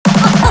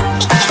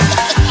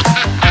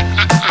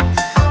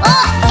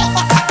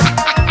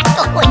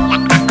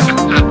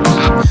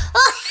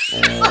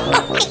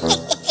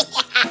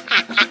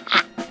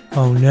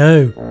Oh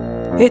no,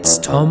 it's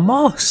Tom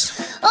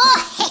Moss.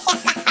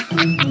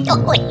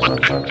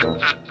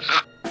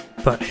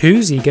 But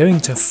who's he going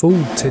to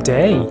fool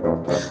today?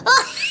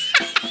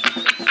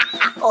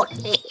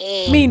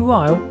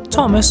 Meanwhile,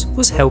 Thomas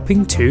was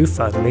helping two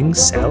Funlings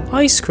sell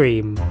ice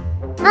cream.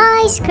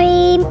 Ice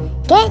cream!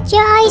 Get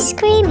your ice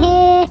cream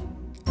here!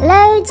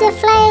 Loads of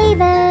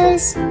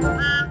flavours!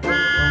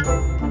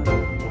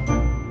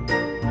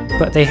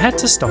 But they had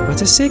to stop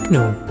at a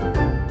signal.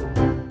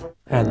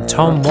 And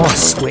Tom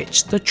Moss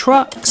switched the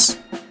trucks.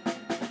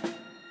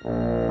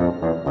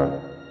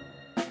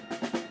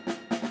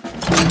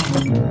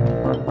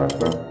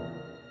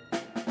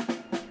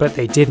 But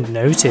they didn't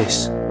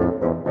notice.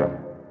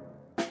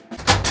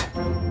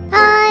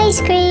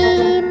 Ice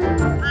cream!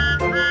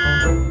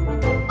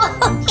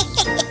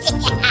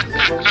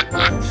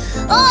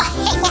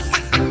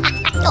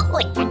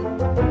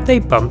 They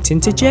bumped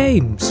into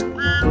James.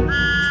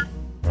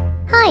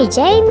 Hi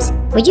James,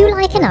 would you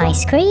like an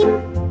ice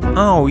cream?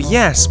 Oh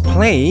yes,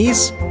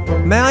 please.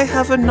 May I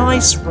have a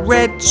nice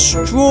red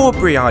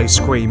strawberry ice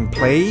cream,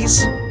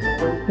 please?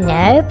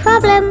 No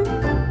problem.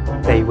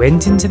 They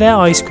went into their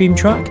ice cream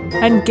truck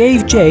and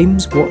gave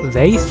James what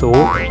they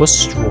thought was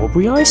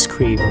strawberry ice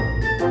cream.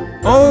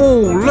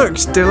 Oh,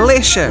 looks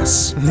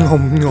delicious.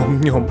 Nom nom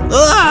nom.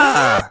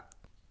 Ah!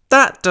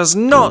 That does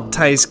not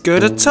taste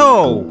good at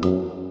all.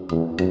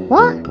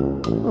 What?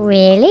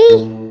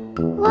 Really?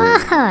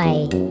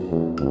 Why?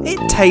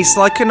 It tastes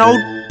like an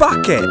old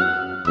bucket.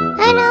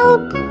 An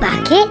old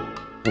bucket?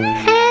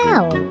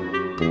 How?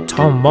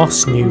 Tom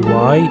Moss knew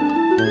why.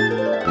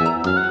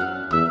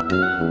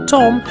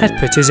 Tom had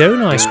put his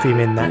own ice cream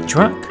in that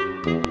truck,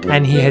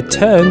 and he had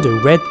turned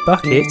a red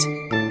bucket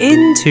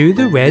into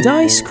the red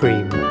ice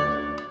cream.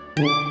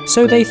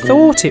 So they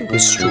thought it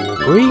was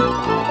strawberry,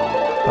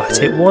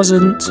 but it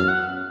wasn't.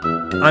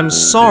 I'm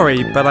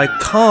sorry, but I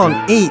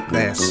can't eat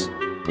this.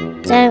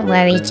 Don't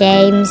worry,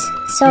 James.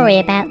 Sorry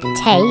about the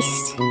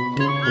taste.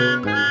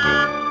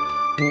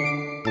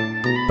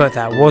 But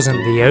that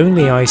wasn't the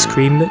only ice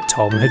cream that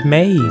Tom had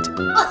made.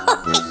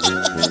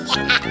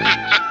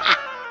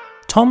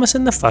 Thomas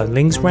and the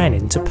Funlings ran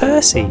into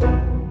Percy.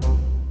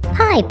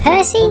 Hi,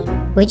 Percy.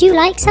 Would you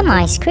like some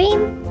ice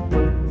cream?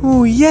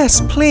 Oh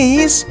yes,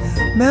 please.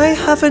 May I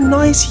have a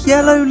nice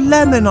yellow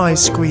lemon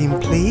ice cream,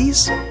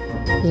 please?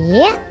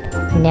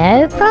 Yep,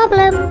 no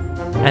problem.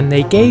 And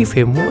they gave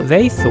him what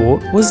they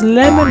thought was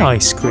lemon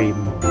ice cream.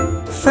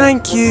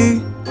 Thank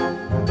you.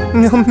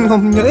 Nom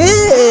nom nom.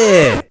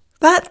 Eh!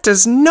 That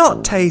does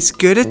not taste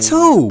good at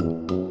all.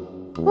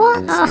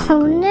 What?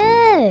 Oh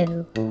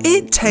no!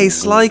 It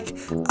tastes like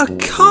a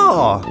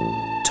car.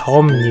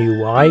 Tom knew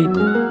why.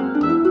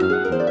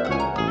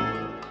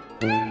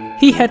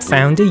 He had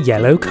found a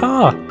yellow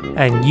car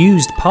and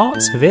used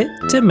parts of it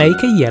to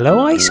make a yellow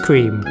ice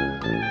cream.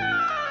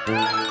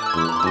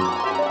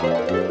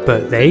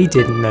 But they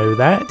didn't know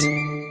that.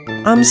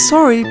 I'm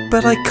sorry,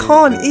 but I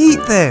can't eat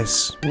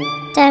this.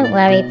 Don't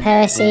worry,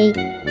 Percy.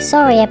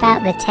 Sorry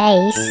about the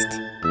taste.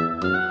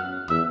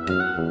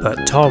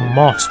 But Tom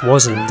Moss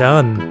wasn't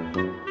done.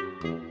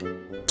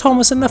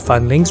 Thomas and the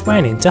Funlings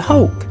ran into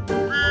Hulk.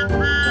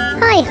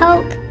 Hi,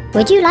 Hulk.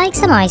 Would you like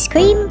some ice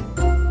cream?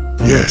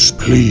 Yes,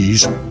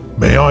 please.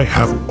 May I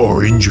have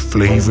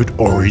orange-flavoured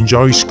orange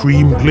ice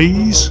cream,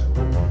 please?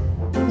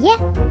 Yep,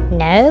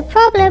 no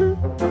problem.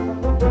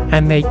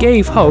 And they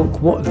gave Hulk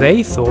what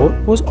they thought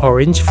was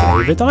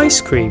orange-flavoured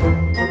ice cream.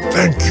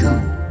 Thank you.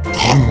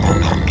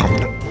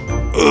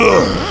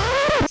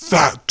 Ugh,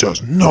 that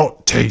does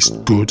not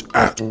taste good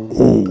at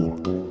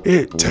all.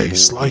 It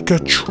tastes like a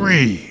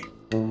tree.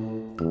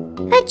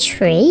 A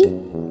tree?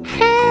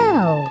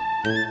 How?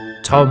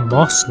 Tom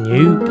Moss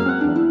knew.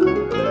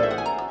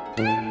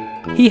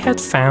 He had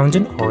found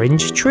an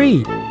orange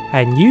tree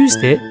and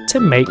used it to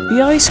make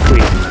the ice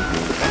cream.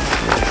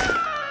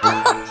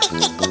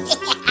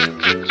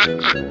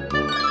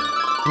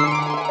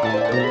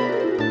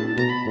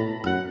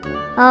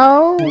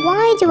 Oh,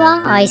 why do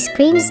our ice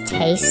creams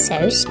taste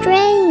so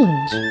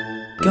strange?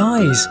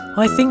 Guys,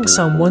 I think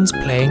someone's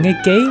playing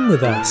a game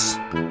with us.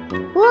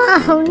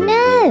 Whoa,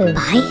 no!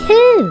 By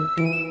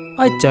who?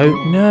 I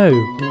don't know,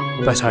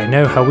 but I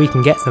know how we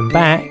can get them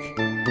back.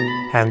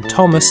 And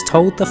Thomas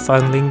told the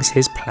Funlings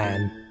his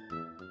plan.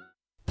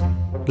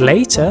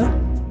 Later,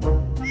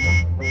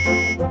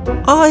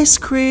 Ice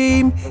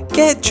cream!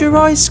 Get your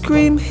ice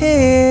cream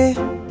here!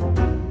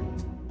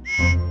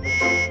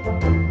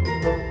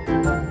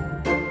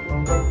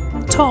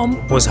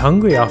 Tom was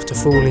hungry after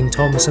fooling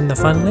Thomas and the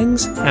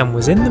Funlings and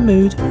was in the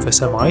mood for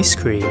some ice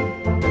cream.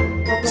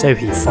 So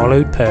he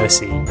followed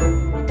Percy.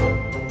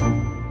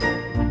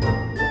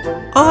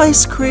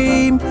 Ice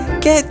cream!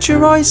 Get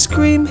your ice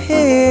cream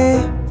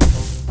here!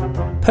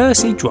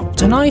 Percy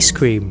dropped an ice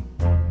cream.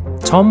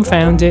 Tom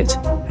found it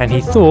and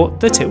he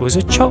thought that it was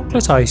a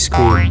chocolate ice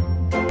cream.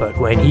 But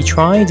when he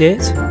tried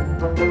it,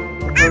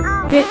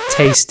 it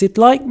tasted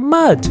like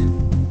mud.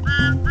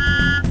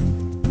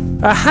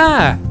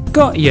 Aha!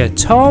 Got you,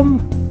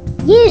 Tom!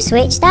 You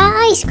switched our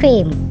ice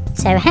cream.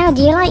 So how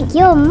do you like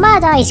your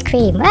mud ice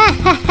cream?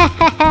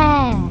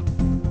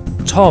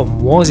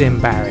 Tom was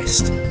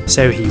embarrassed,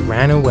 so he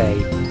ran away.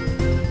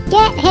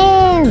 Get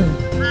him!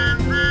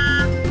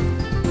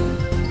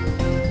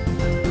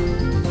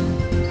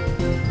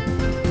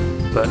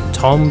 But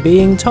Tom,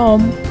 being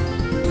Tom,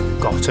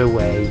 got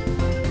away.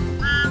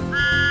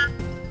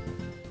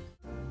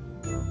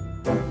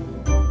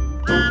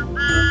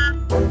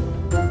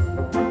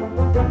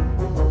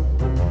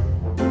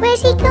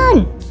 Where's he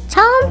gone?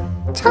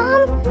 Tom?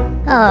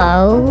 Tom?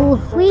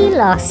 Oh, we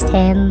lost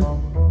him.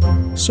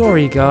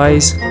 Sorry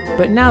guys,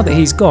 but now that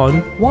he's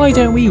gone, why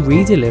don't we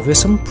redeliver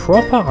some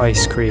proper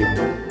ice cream?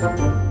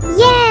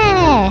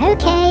 Yeah,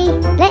 okay,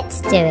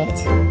 let's do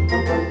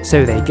it.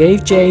 So they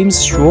gave James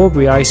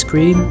strawberry ice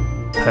cream,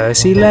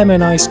 Percy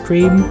lemon ice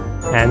cream,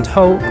 and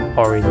Hulk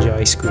orange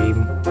ice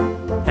cream.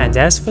 And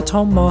as for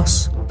Tom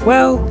Moss,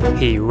 well,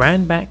 he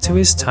ran back to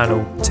his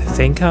tunnel to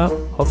think up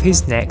of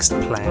his next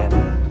plan.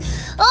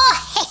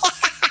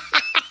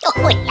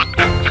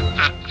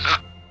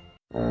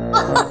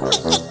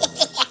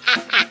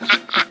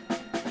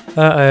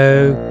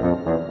 Uh-oh.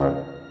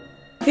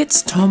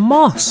 It's Tom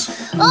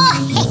Moss.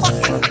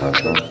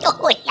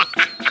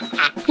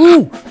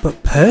 Ooh,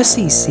 but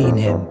Percy's seen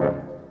him.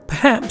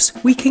 Perhaps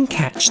we can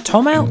catch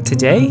Tom out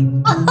today.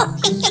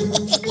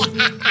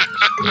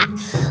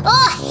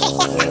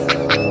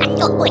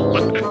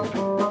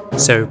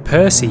 So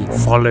Percy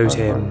followed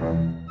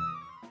him.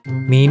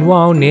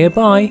 Meanwhile,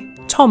 nearby,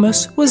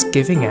 Thomas was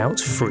giving out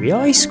free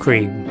ice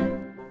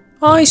cream.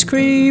 Ice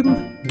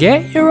cream!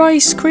 Get your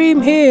ice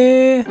cream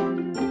here!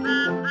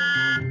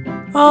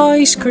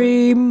 Ice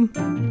cream!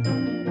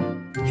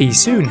 He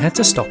soon had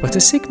to stop at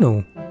a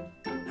signal.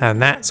 And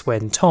that's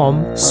when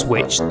Tom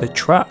switched the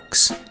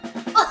trucks.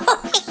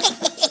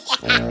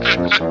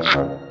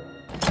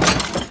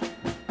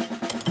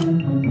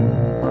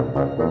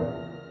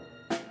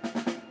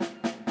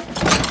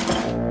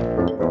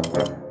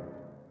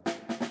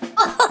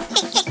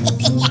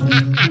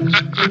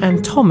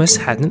 And Thomas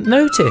hadn't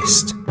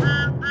noticed.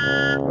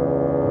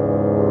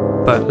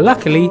 But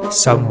luckily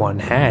someone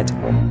had.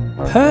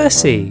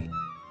 Percy.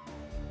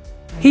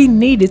 He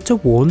needed to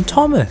warn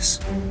Thomas.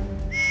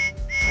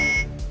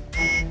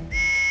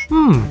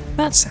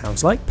 That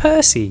sounds like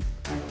Percy.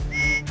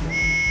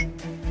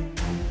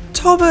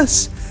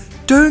 Thomas,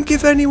 don't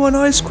give anyone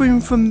ice cream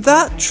from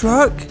that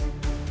truck.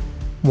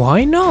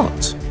 Why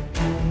not?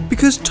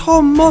 Because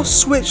Tom Moss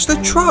switched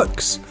the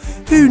trucks.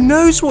 Who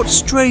knows what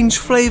strange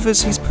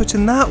flavours he's put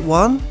in that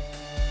one?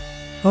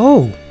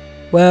 Oh,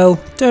 well,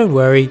 don't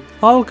worry.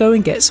 I'll go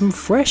and get some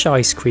fresh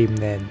ice cream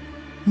then.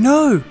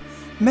 No,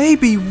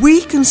 maybe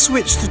we can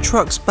switch the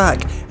trucks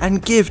back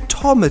and give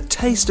Tom a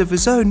taste of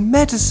his own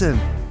medicine.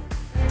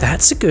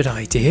 That's a good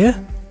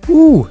idea.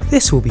 Ooh,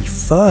 this will be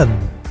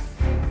fun.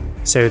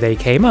 So they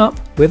came up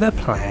with a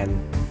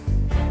plan.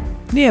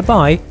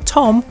 Nearby,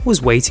 Tom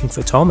was waiting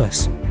for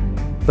Thomas.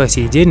 But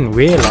he didn't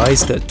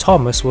realise that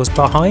Thomas was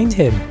behind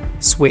him,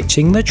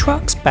 switching the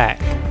trucks back.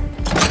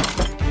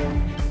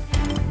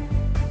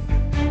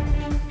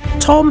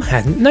 Tom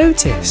hadn't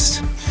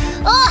noticed.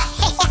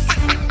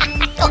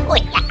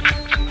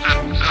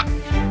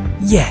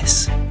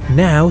 Yes,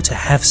 now to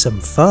have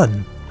some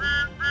fun.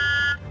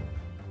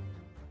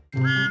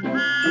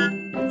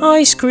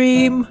 Ice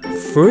cream!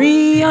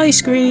 Free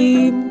ice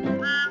cream!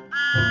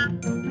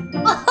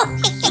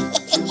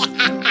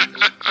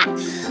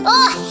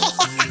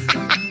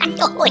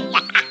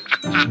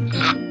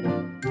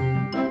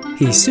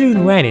 He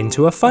soon ran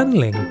into a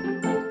Funling.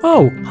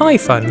 Oh, hi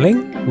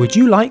Funling, would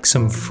you like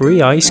some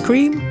free ice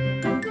cream?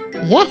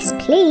 Yes,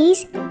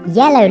 please.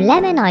 Yellow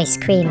lemon ice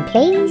cream,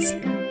 please.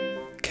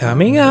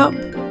 Coming up.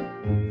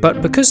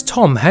 But because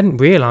Tom hadn't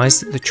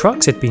realised that the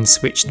trucks had been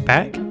switched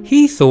back,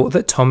 he thought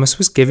that Thomas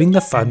was giving the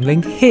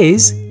Funling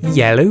his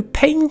yellow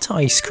paint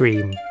ice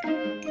cream.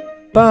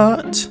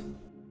 But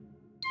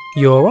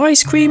your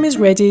ice cream is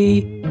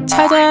ready.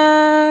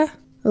 Ta-da!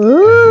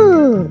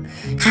 Ooh!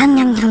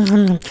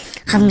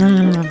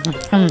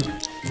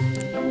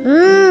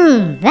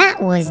 That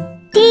was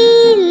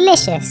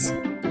delicious.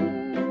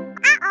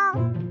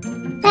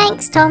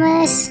 Thanks,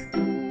 Thomas.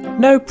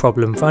 No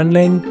problem,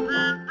 Funling.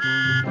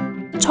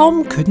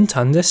 Tom couldn't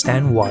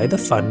understand why the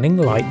Funling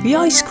liked the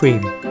ice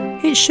cream.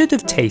 It should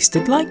have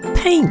tasted like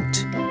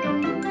paint.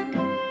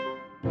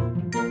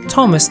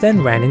 Thomas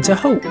then ran into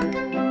Hulk.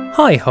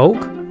 Hi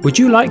Hulk, would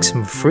you like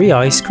some free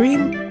ice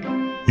cream?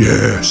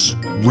 Yes,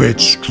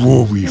 red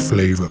strawberry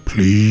flavour,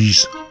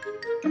 please.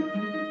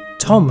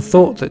 Tom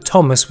thought that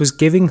Thomas was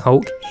giving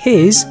Hulk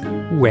his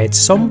red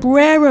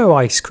sombrero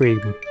ice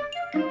cream.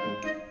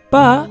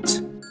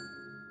 But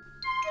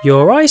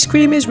your ice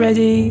cream is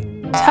ready.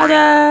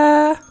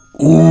 Ta-da!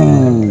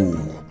 Ooh.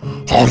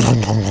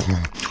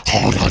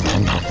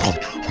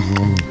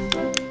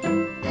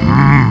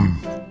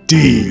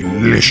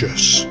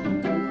 Delicious.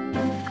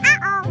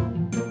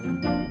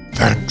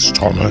 Thanks,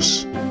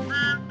 Thomas.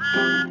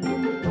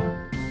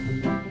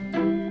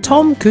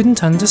 Tom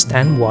couldn't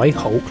understand why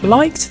Hulk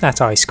liked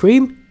that ice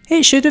cream.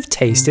 It should have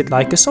tasted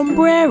like a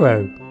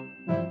sombrero.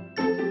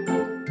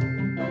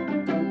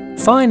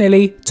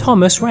 Finally,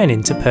 Thomas ran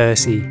into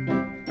Percy.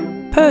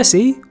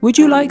 Percy, would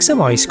you like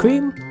some ice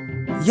cream?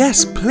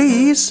 Yes,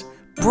 please.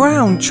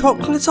 Brown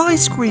chocolate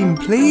ice cream,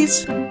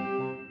 please.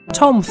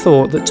 Tom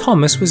thought that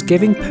Thomas was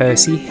giving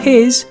Percy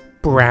his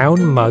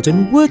brown mud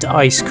and wood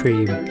ice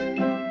cream.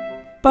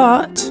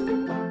 But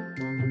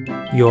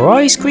your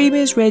ice cream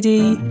is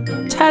ready.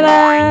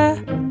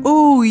 Ta-da!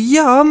 Oh,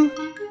 yum!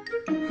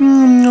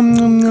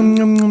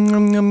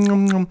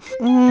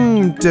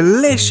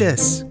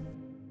 Delicious!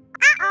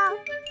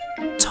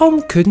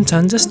 Tom couldn't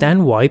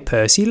understand why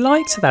Percy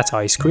liked that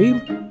ice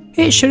cream.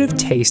 It should have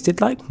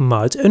tasted like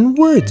mud and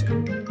wood.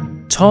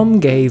 Tom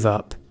gave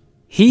up.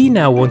 He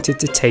now wanted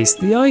to taste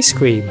the ice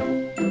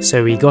cream,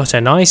 so he got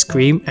an ice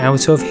cream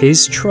out of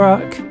his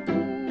truck.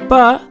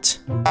 But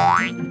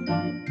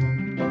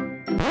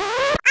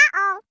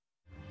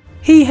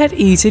he had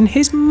eaten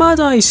his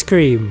mud ice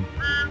cream.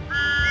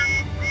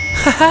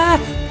 Haha,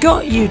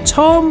 got you,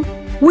 Tom!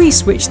 We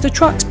switched the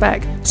trucks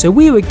back, so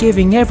we were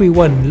giving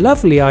everyone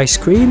lovely ice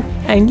cream,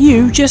 and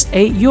you just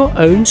ate your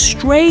own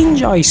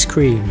strange ice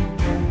cream.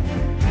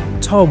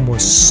 Tom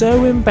was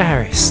so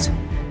embarrassed.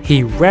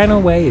 He ran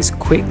away as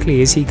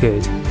quickly as he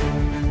could.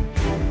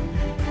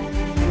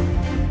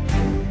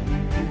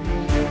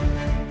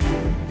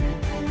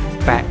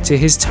 Back to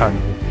his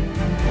tunnel.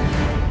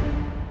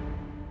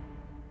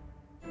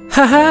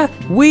 Haha,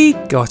 we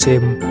got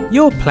him.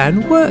 Your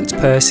plan worked,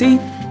 Percy.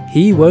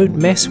 He won't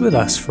mess with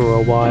us for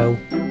a while.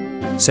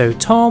 So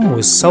Tom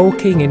was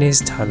sulking in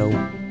his tunnel.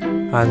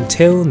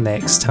 Until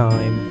next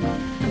time.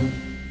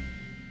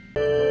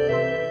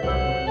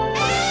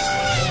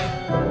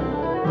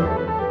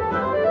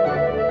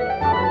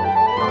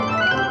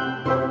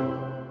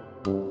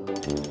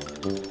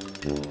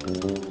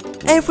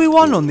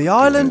 Everyone on the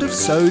island of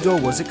Sodor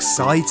was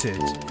excited.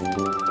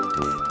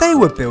 They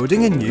were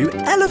building a new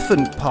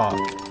elephant park.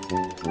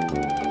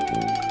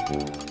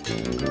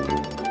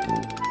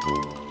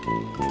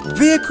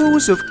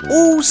 Vehicles of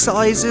all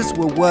sizes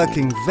were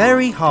working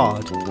very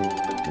hard.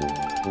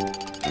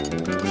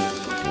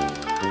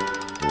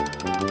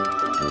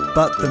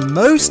 But the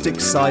most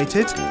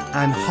excited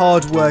and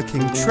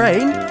hard-working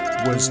train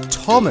was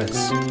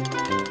Thomas.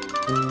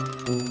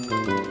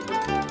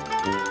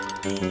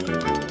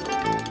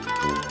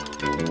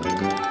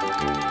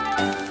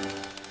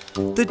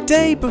 The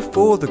day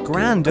before the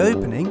grand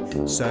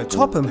opening, Sir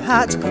Topham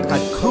Hatt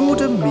had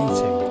called a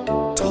meeting.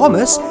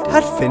 Thomas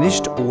had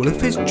finished all of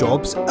his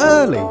jobs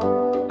early.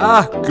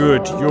 Ah,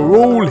 good, you're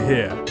all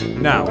here.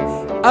 Now,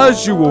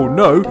 as you all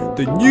know,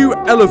 the new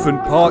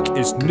elephant park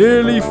is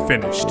nearly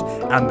finished,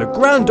 and the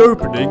grand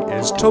opening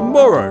is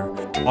tomorrow.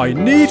 I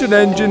need an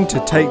engine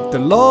to take the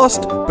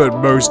last but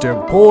most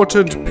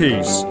important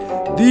piece,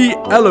 the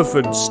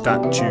elephant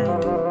statue.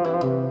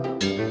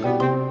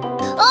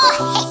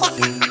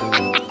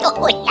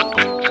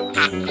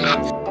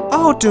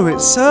 I'll do it,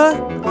 sir.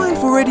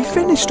 I've already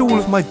finished all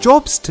of my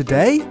jobs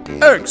today.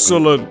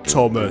 Excellent,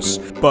 Thomas,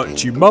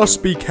 but you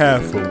must be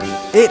careful.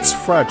 It's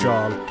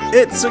fragile,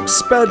 it's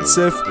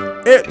expensive,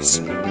 it's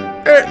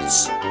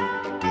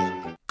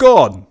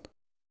gone.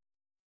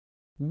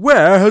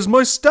 Where has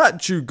my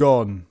statue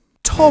gone?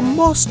 Tom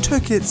Moss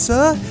took it,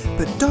 sir,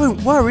 but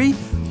don't worry,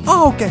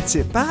 I'll get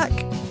it back.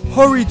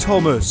 Hurry,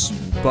 Thomas,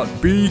 but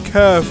be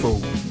careful.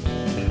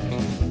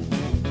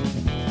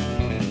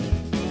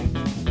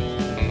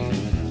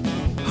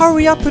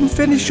 Hurry up and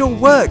finish your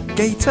work,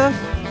 Gator.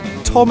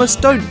 Thomas,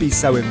 don't be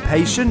so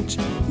impatient.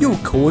 You'll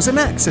cause an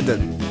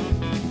accident.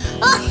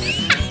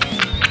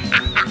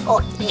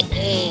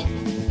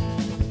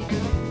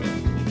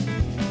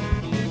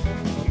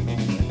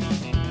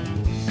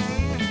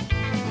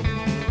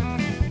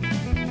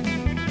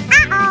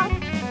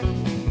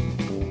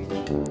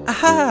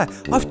 Aha!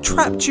 I've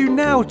trapped you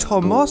now,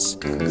 Thomas.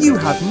 You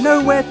have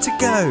nowhere to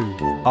go.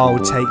 I'll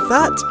take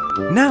that.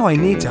 Now I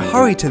need to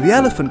hurry to the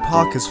elephant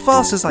park as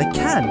fast as I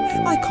can.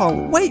 I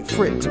can't wait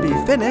for it to be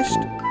finished.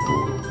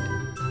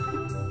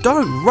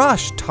 Don't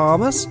rush,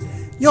 Thomas.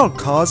 You'll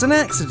cause an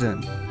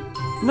accident.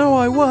 No,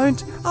 I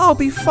won't. I'll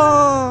be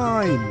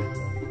fine.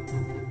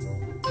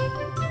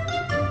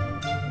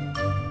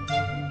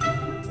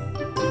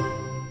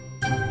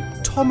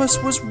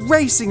 Thomas was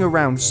racing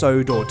around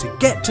Sodor to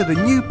get to the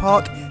new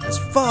park as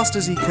fast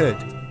as he could.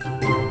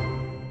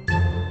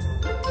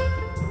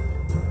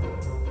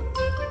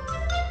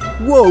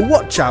 Whoa,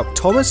 watch out,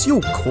 Thomas,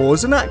 you'll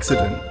cause an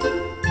accident.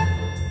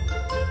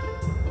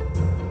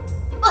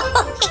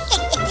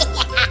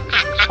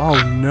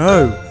 Oh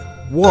no,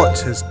 what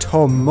has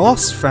Tom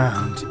Moss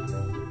found?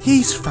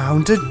 He's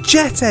found a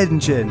jet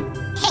engine.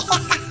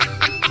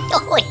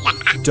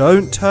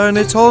 Don't turn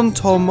it on,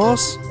 Tom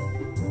Moss.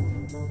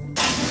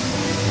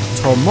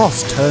 Tom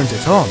Moss turned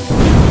it on.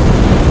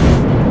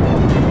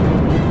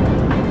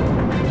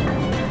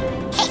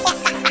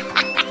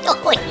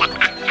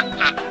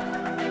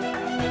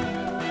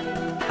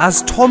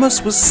 As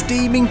Thomas was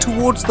steaming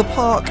towards the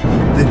park,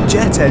 the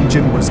jet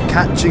engine was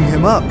catching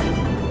him up.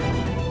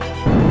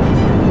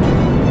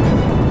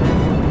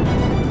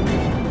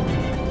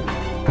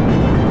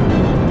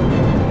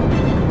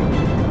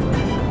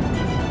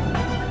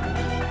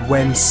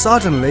 when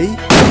suddenly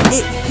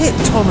it hit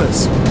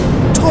Thomas.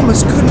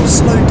 Thomas couldn't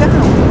slow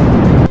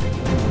down.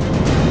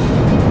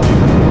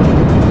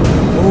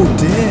 Oh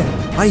dear,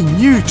 I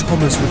knew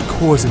Thomas would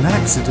cause an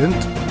accident.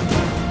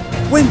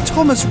 When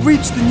Thomas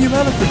reached the new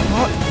elephant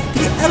park,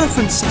 the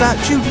elephant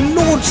statue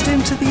launched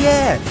into the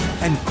air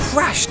and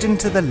crashed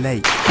into the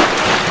lake.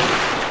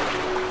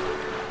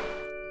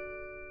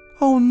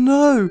 Oh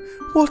no,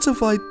 what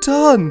have I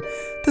done?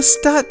 The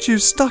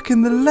statue's stuck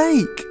in the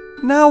lake.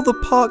 Now the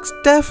park's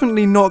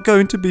definitely not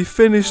going to be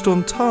finished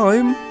on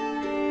time.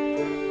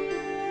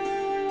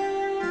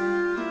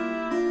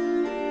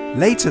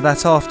 Later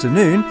that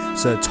afternoon,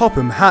 Sir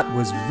Topham Hatt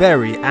was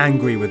very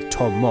angry with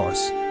Tom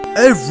Moss.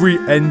 Every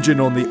engine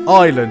on the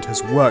island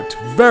has worked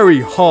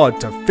very hard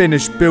to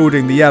finish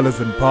building the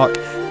elephant park,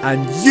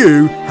 and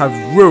you have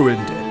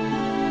ruined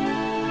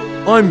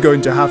it. I'm going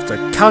to have to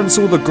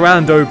cancel the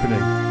grand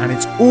opening, and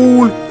it's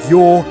all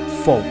your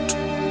fault.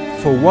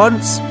 For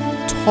once,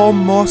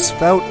 Tom Moss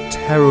felt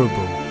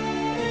terrible.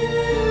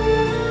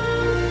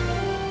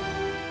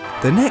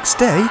 The next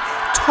day,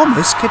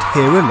 Thomas could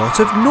hear a lot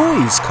of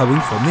noise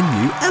coming from the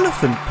new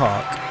elephant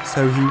park,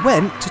 so he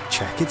went to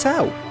check it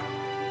out.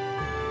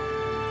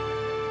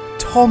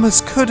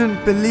 Thomas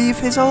couldn't believe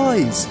his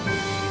eyes.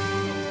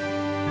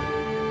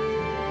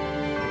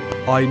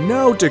 I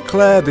now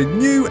declare the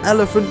new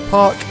elephant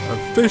park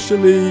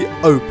officially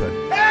open.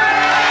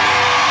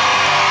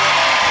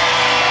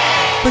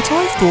 But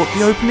I thought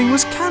the opening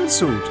was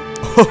cancelled.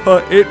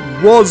 It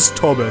was,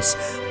 Thomas,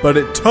 but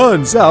it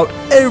turns out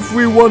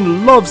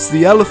everyone loves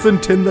the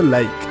elephant in the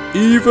lake,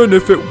 even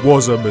if it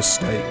was a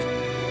mistake.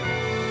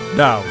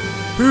 Now,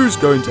 who's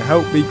going to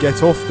help me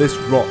get off this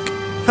rock?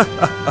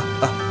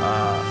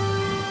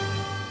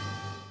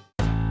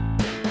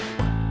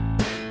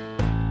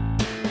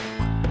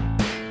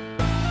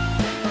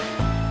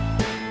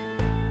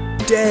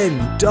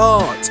 Den,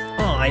 Dart,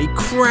 I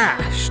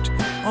crashed.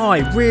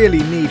 I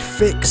really need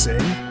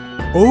fixing.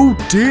 Oh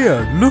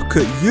dear, look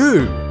at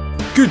you.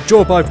 Good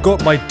job I've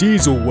got my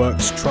Diesel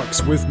Works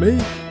trucks with me.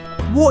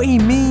 What he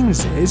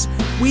means is,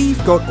 we've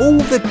got all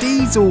the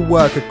Diesel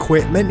Work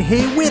equipment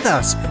here with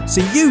us,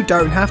 so you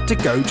don't have to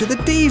go to the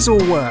Diesel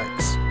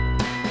Works.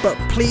 But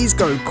please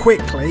go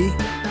quickly.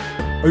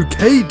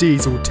 Okay,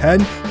 Diesel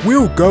 10,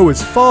 we'll go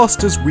as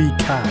fast as we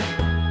can.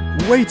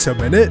 Wait a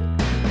minute,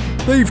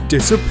 they've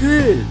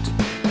disappeared.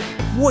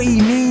 What he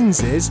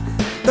means is,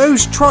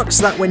 those trucks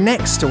that were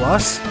next to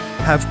us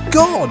have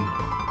gone.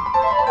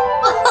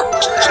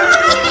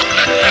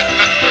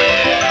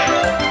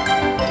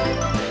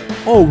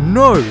 Oh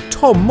no,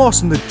 Tom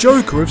Moss and the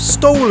Joker have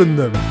stolen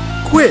them.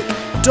 Quick,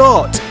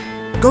 Dart,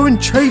 go and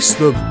chase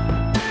them.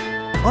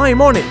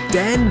 I'm on it,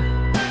 Den.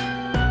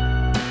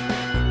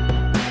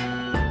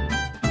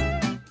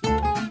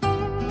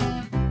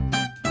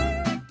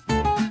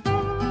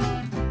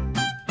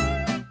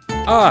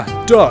 Ah,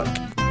 Duck.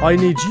 I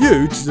need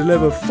you to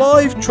deliver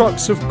 5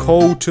 trucks of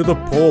coal to the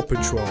Paw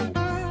Patrol,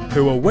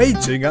 who are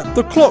waiting at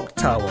the clock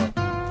tower.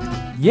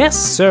 Yes,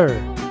 sir.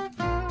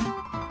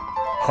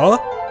 Huh?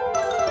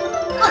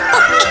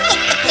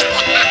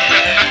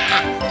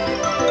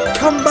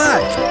 Come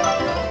back!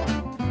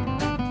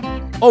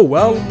 Oh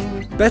well,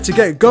 better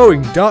get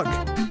going, Duck.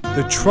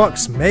 The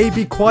trucks may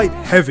be quite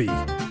heavy.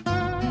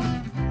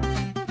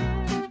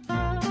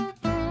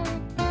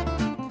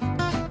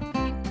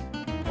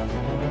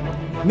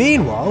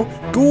 Meanwhile,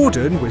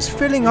 Gordon was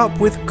filling up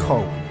with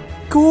coal.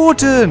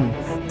 Gordon,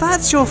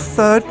 that's your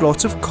 3rd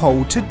lot of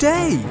coal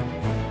today.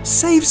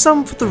 Save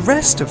some for the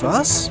rest of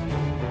us.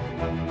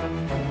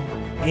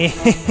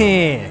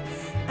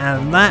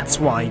 And that's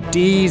why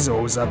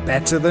diesels are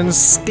better than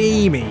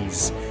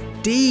steamies.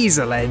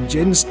 Diesel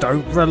engines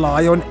don't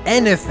rely on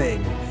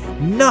anything.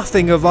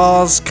 Nothing of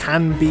ours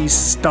can be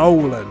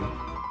stolen.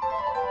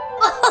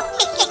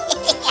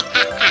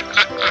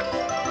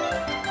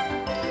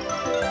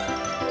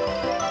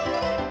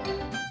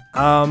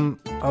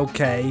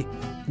 Okay.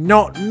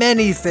 Not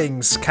many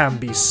things can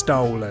be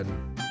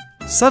stolen.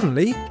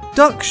 Suddenly,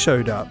 Duck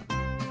showed up.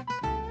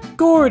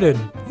 Gordon,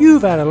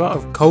 you've had a lot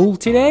of coal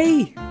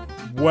today.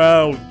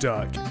 Well,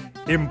 Duck,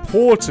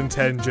 important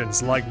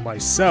engines like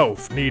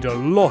myself need a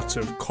lot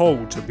of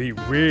coal to be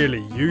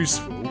really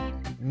useful.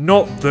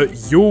 Not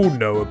that you'll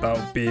know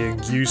about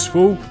being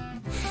useful.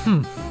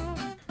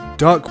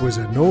 Duck was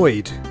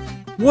annoyed.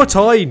 What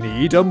I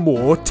need are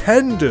more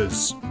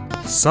tenders.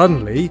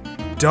 Suddenly,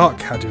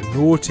 Duck had a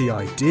naughty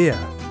idea.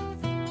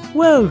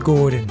 Well,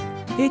 Gordon,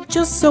 it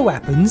just so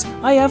happens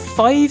I have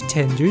 5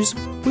 tenders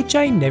which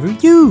I never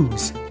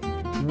use.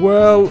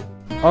 Well,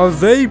 are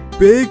they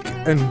big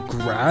and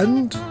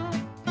grand?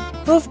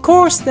 Of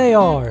course they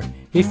are.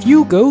 If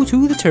you go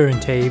to the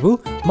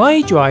turntable,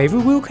 my driver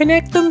will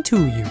connect them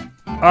to you.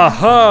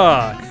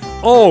 Aha!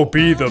 I'll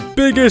be the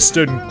biggest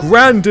and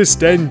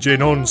grandest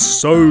engine on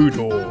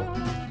Sodor.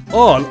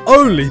 I'll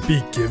only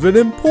be given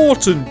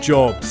important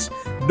jobs.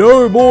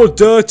 No more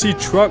dirty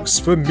trucks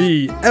for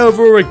me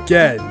ever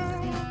again.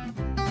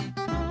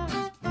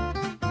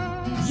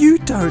 You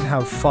don't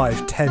have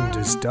 5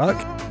 tenders,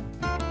 Duck.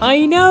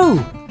 I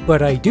know,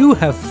 but I do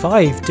have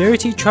 5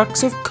 dirty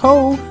trucks of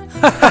coal.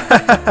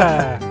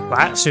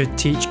 That should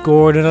teach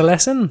Gordon a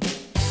lesson.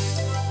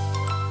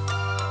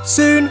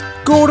 Soon,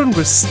 Gordon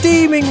was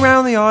steaming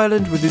round the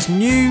island with his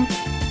new,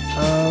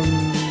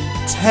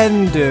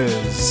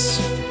 tenders.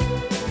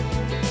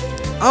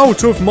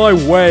 Out of my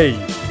way!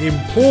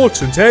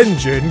 Important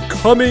engine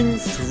coming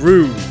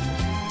through!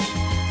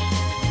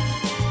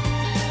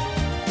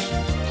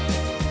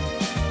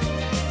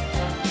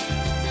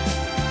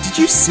 Did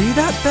you see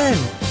that, Ben?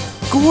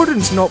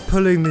 Gordon's not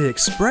pulling the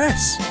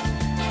express.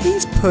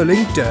 He's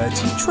pulling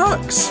dirty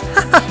trucks.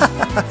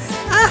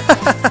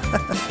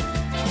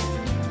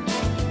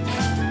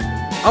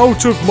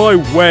 Out of my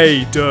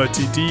way,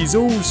 dirty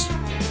diesels!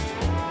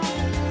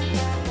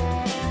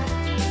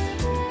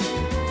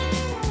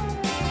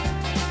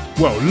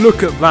 Well,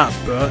 look at that,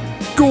 Bert.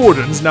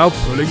 Gordon's now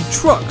pulling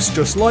trucks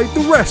just like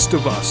the rest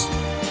of us.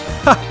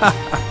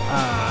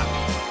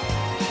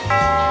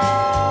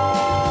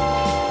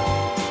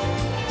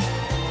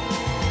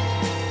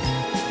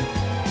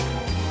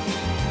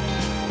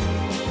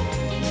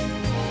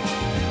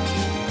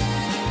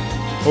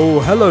 Oh,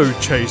 hello,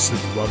 Chase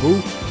and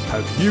Rubble.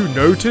 Have you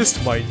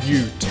noticed my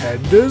new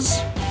tenders?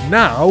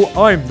 Now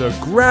I'm the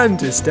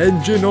grandest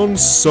engine on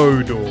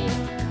Sodor.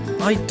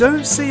 I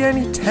don't see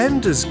any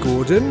tenders,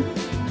 Gordon.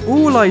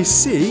 All I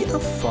see are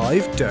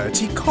 5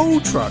 dirty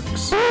coal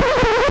trucks.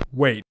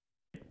 Wait,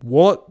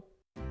 what?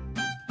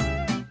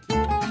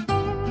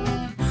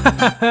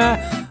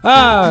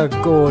 Ah,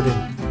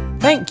 Gordon.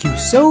 Thank you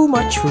so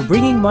much for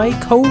bringing my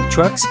coal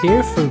trucks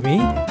here for me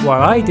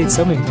while I did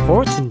some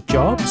important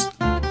jobs.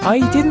 I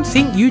didn't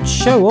think you'd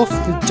show off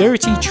the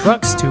dirty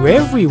trucks to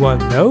everyone,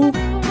 though.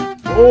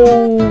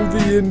 Oh,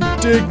 the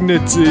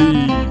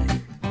indignity!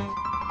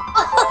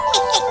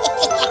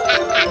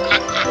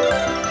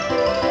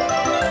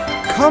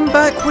 Come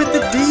back with the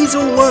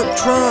diesel work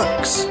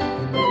trucks.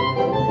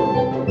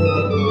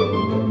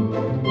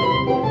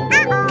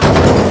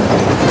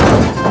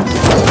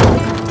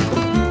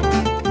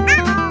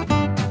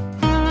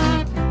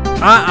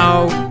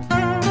 Uh-oh.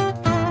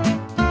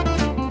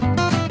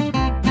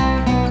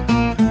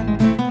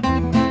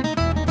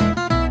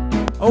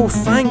 Oh,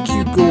 thank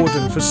you,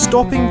 Gordon, for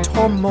stopping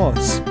Tom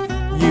Moss.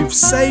 You've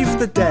saved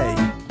the day.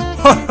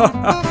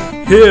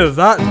 Hear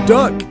that,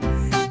 Duck?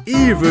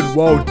 Even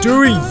while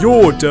doing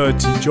your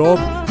dirty job,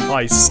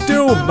 I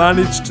still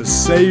managed to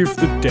save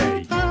the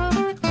day.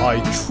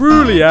 I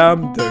truly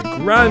am the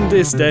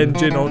grandest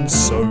engine on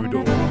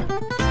Sodor.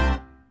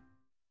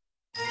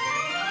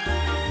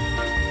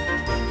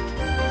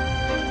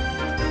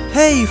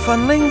 Hey,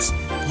 Funlings,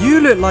 you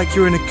look like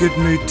you're in a good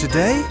mood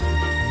today.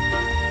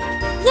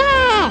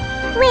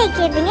 Yeah, we're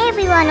giving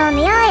everyone on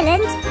the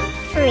island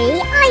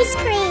free ice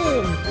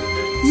cream.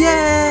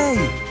 Yay!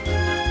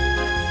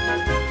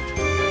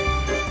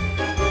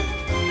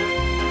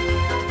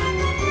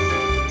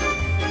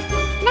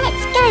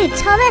 Let's go,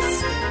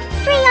 Thomas.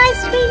 Free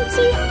ice cream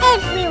to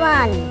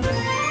everyone.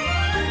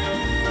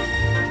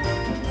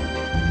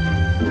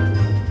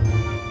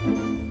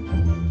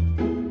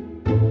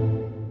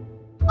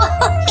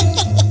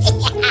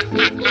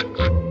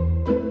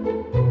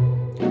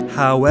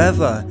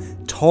 However,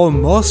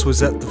 Tom Moss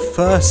was at the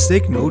first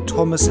signal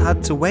Thomas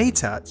had to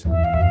wait at.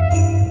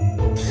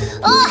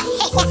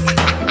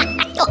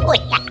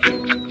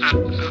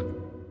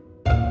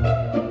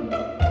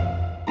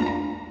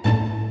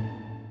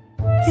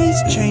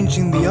 He's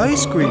changing the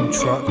ice cream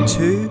truck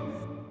to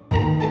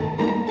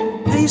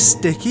a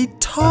sticky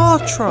tar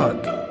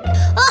truck.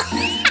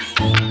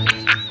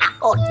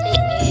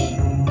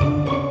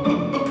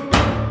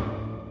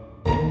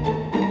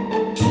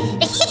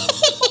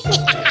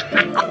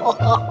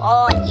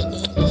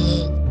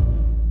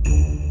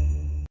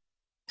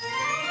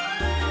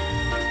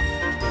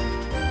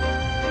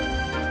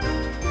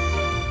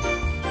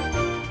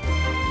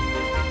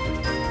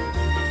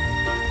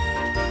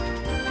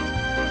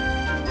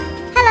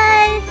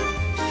 Hello,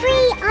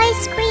 free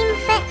ice cream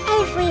for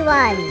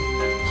everyone.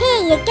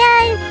 Here you go,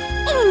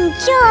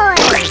 enjoy.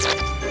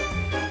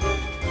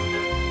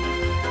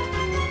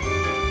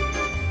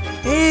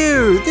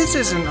 Ew, this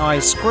isn't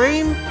ice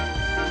cream.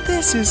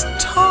 This is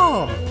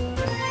tar.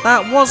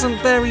 That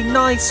wasn't very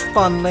nice,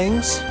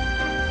 Funlings.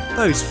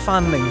 Those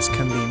Funlings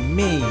can be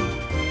mean.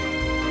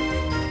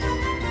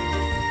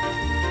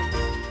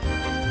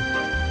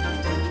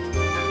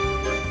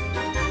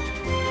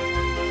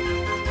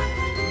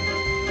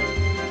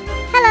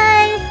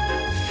 Hello,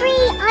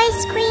 free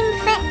ice cream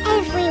for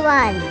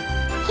everyone.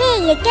 Here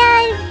you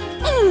go,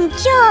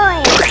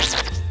 enjoy.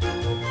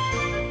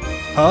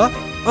 Huh?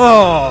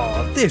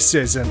 Oh, this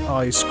isn't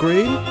ice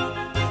cream.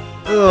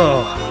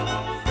 Ugh.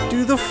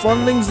 Do the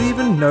Funlings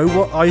even know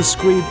what ice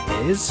cream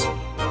is?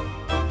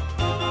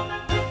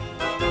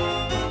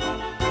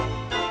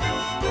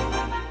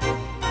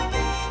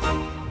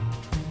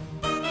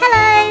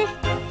 Hello,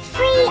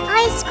 free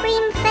ice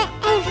cream for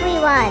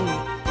everyone.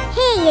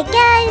 Here you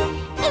go,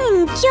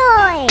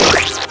 enjoy.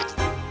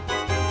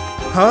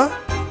 Huh?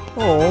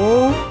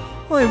 Oh,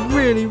 I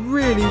really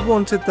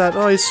wanted that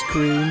ice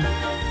cream.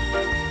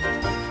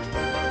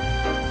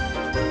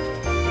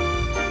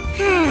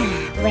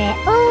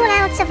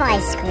 love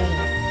ice cream.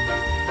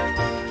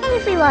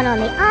 Everyone on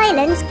the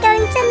island's going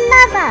to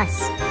love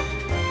us.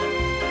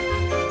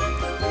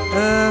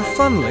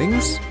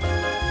 Funlings?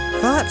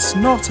 That's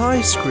not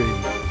ice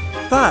cream.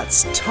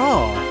 That's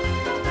tar.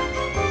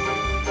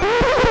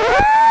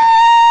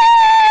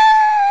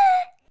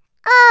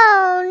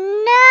 Oh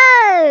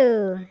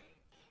no!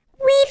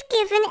 We've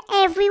given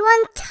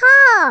everyone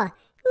tar,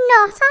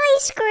 not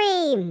ice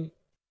cream.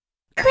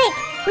 Quick,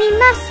 we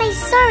must say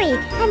sorry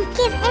and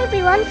give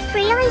everyone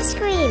free ice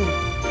cream.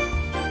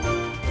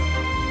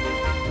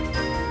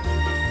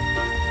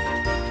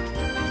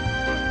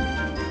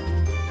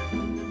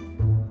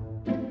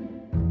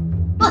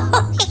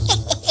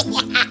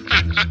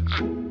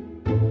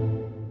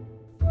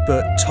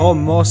 But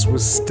Tom Moss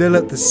was still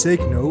at the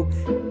signal.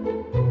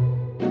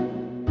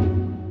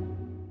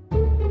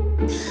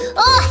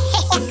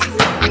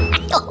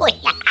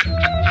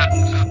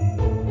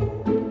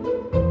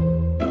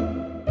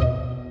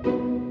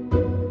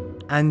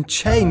 And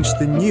changed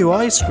the new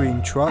ice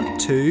cream truck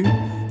to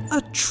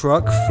a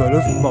truck full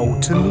of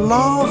molten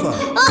lava.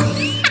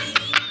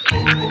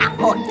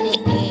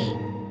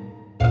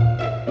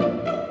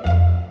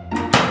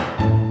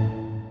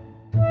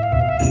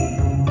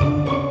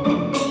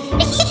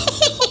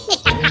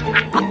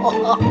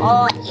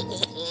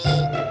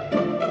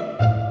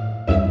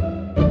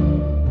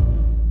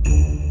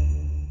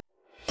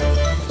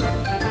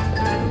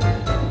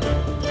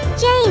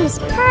 James,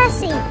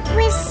 Percy,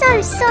 we're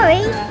so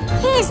sorry.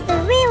 Here's the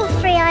real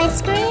free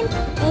ice cream.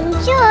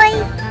 Enjoy!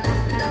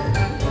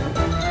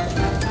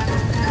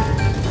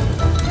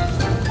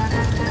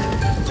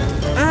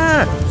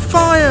 Ah!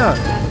 Fire!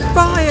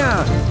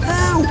 Fire!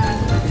 Help!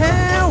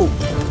 Help!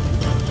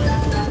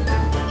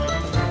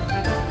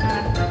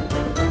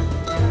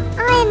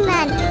 Iron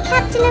Man,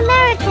 Captain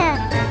America,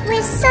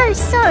 we're so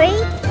sorry.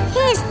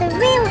 Here's the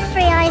real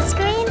free ice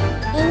cream.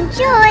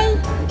 Enjoy!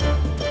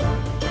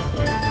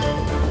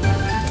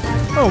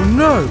 Oh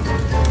no!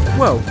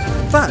 Well,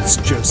 that's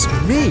just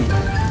me.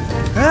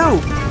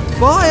 Help!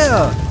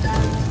 Fire!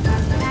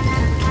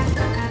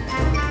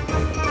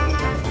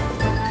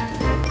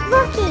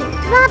 Rocky,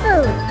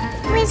 Rubble,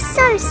 we're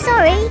so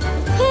sorry.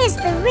 Here's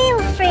the real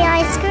free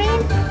ice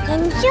cream.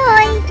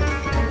 Enjoy!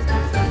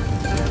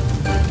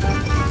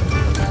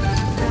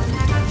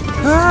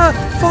 Ah!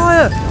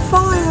 Fire!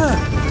 Fire!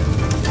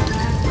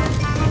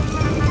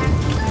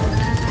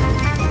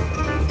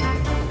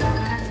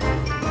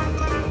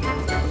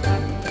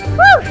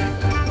 Woo!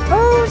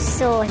 All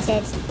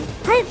sorted.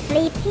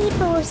 Hopefully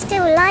people will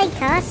still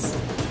like us.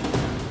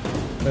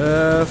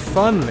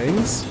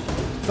 Funlings?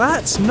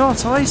 That's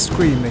not ice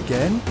cream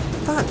again.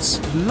 That's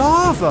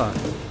lava.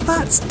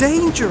 That's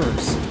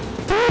dangerous.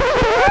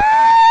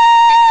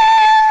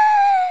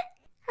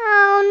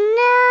 Oh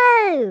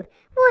no!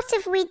 What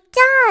have we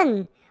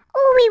done?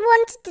 All we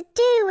wanted to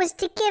do was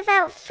to give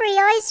out free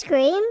ice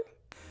cream.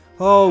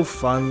 Oh,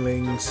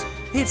 Funlings,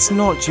 it's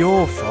not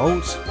your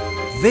fault.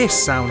 This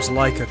sounds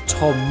like a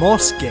Tom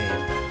Moss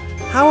game.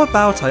 How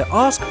about I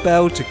ask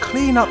Belle to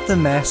clean up the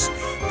mess,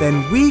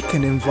 then we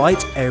can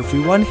invite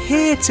everyone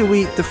here to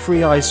eat the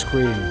free ice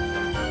cream.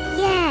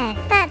 Yeah,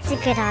 that's a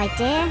good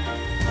idea.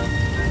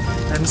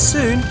 And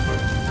soon,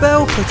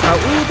 Belle put out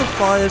all the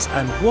fires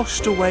and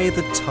washed away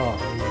the tar.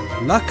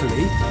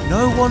 Luckily,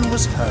 no one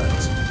was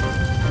hurt.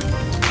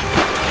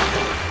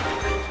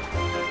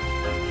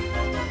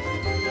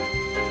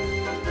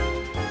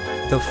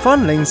 The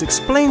Funlings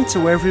explained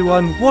to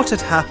everyone what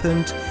had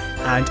happened,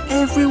 and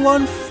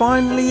everyone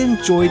finally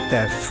enjoyed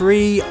their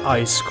free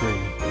ice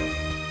cream.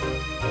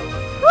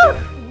 Whew,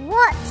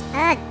 what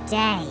a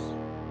day!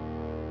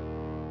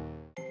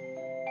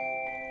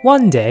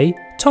 One day,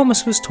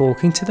 Thomas was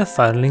talking to the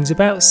Funlings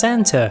about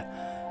Santa.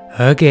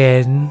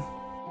 Again.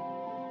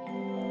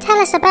 Tell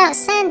us about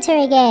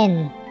Santa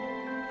again.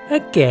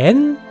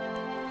 Again?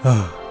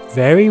 Oh,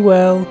 very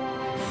well.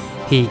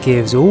 He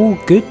gives all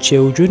good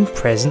children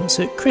presents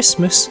at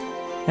Christmas.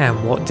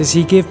 And what does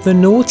he give the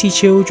naughty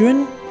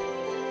children?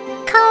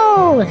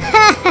 Coal!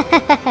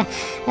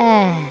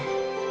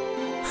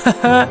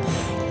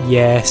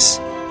 Yes,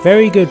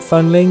 very good,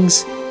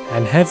 Funlings.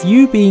 And have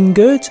you been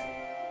good?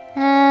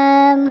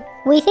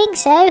 We think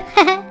so.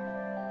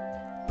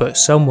 But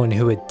someone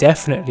who had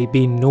definitely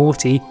been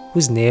naughty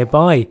was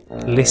nearby,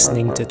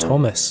 listening to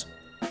Thomas.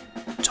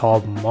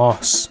 Tom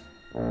Moss.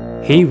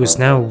 He was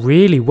now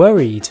really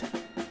worried.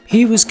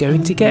 He was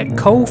going to get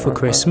coal for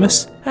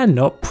Christmas and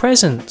not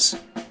presents.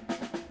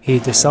 He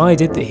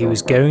decided that he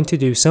was going to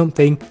do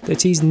something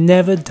that he's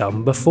never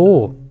done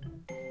before,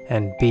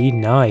 and be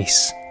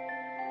nice.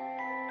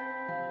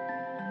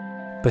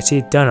 But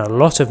he'd done a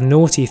lot of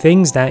naughty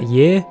things that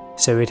year,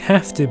 so he'd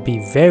have to be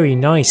very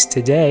nice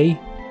today.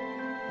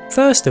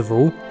 First of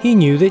all, he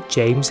knew that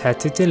James had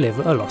to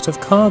deliver a lot of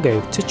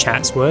cargo to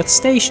Chatsworth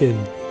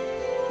Station.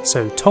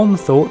 So Tom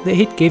thought that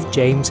he'd give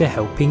James a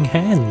helping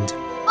hand.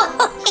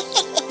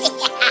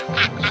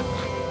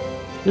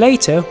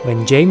 Later,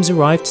 when James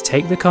arrived to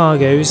take the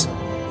cargoes,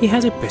 he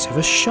had a bit of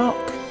a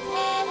shock.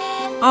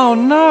 Oh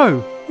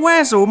no!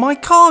 Where's all my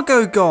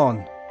cargo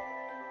gone?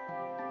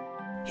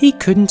 he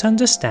couldn't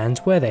understand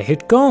where they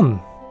had gone.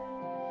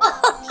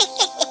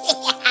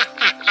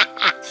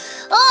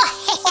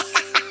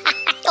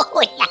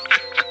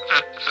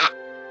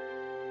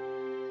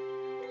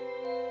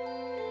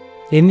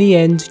 In the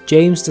end,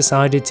 James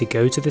decided to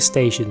go to the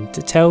station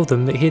to tell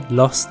them that he'd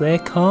lost their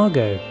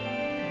cargo.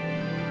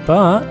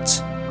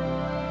 But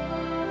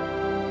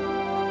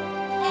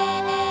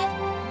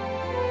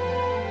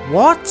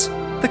What?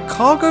 The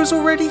cargo's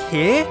already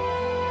here?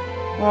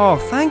 Oh,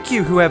 thank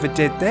you, whoever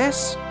did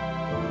this.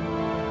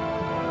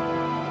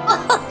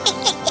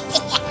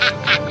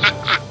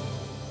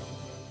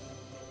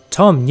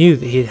 Tom knew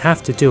that he'd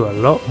have to do a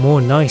lot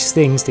more nice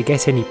things to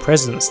get any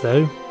presents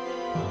though.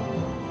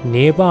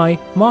 Nearby,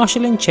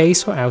 Marshall and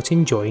Chase were out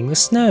enjoying the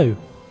snow.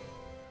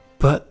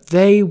 But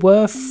they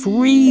were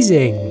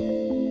freezing.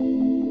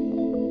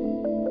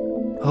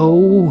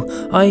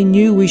 Oh, I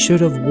knew we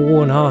should have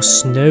worn our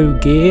snow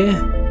gear.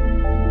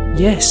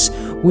 Yes,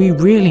 we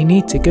really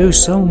need to go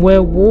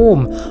somewhere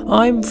warm.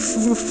 I'm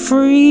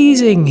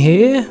freezing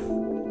here.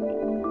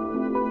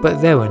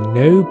 But there were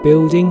no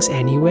buildings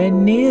anywhere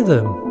near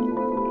them.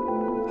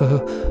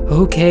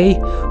 Okay,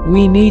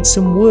 we need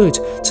some wood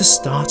to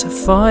start a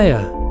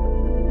fire.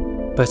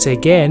 But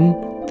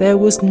again, there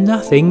was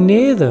nothing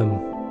near them.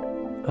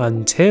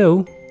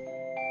 Until...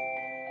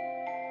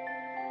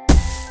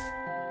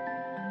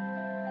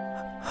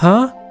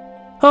 Huh?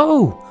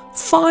 Oh,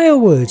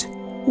 firewood!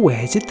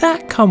 Where did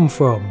that come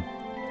from?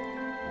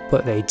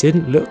 But they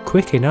didn't look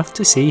quick enough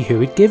to see who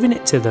had given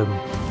it to them.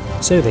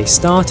 So they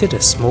started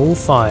a small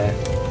fire.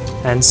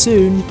 And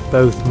soon,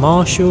 both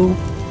Marshall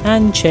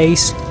and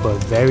Chase were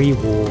very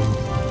warm.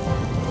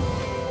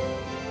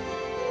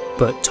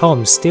 But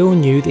Tom still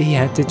knew that he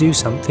had to do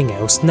something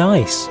else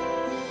nice.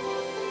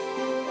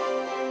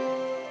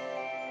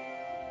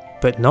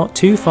 But not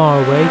too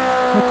far away,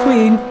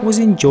 McQueen was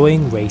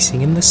enjoying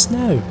racing in the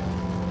snow.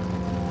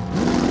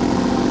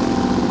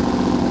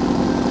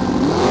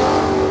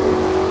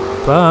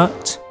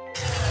 But...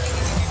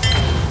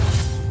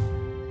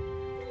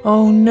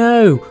 Oh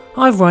no!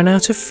 I've run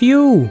out of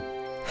fuel!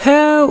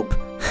 Help!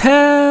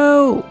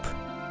 Help!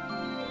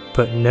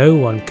 But no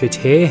one could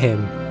hear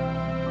him.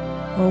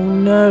 Oh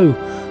no!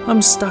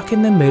 I'm stuck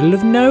in the middle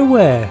of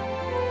nowhere!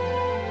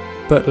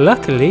 But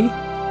luckily...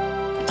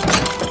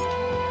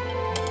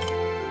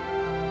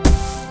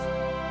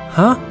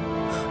 Huh?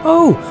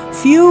 Oh!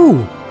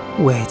 Fuel!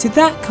 Where did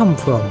that come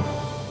from?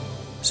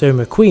 So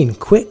McQueen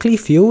quickly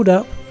fueled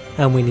up,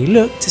 and when he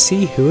looked to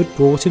see who had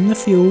brought him the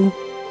fuel,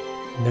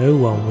 no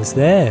one was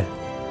there.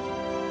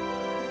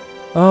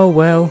 Oh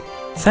well,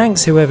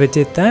 thanks whoever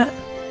did that.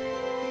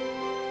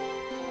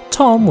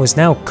 Tom was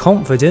now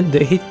confident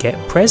that he'd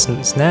get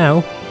presents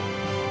now.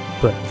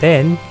 But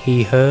then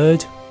he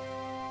heard...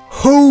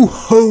 Ho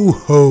ho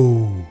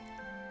ho!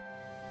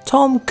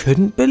 Tom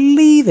couldn't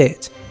believe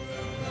it.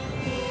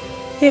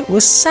 It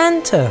was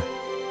Santa.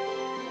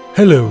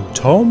 Hello,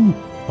 Tom.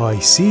 I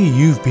see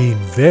you've been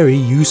very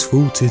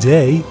useful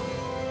today.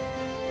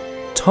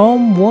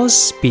 Tom was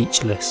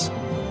speechless.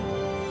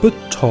 But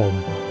Tom,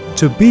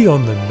 to be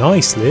on the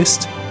nice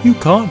list, you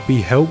can't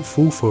be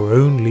helpful for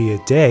only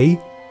a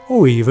day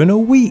or even a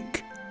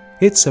week.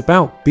 It's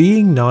about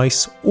being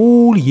nice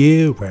all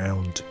year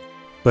round.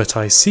 But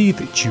I see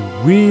that you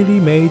really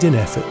made an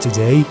effort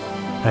today,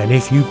 and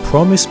if you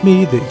promise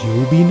me that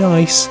you'll be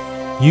nice,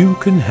 you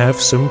can have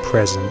some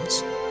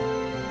presents.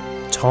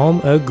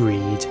 Tom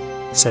agreed,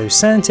 so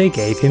Santa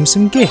gave him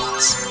some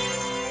gifts.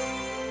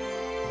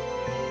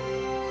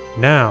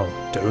 Now,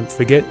 don't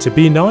forget to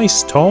be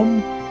nice,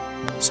 Tom.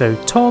 So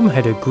Tom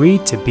had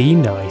agreed to be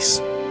nice.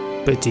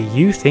 But do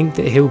you think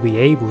that he'll be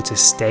able to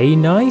stay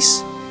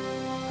nice?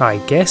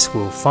 I guess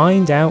we'll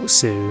find out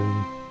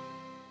soon.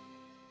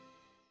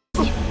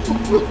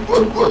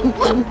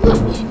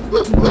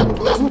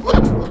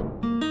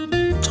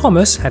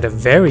 Thomas had a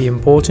very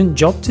important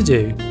job to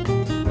do.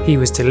 He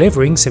was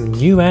delivering some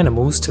new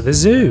animals to the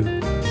zoo.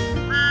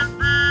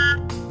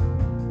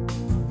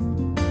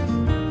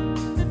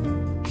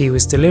 He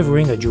was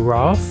delivering a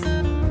giraffe,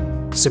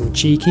 some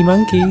cheeky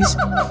monkeys,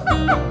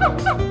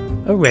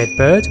 a red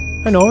bird,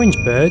 an orange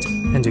bird,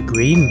 and a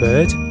green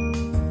bird,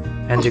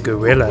 and a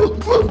gorilla.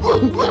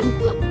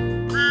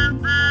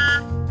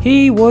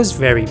 He was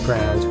very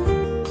proud.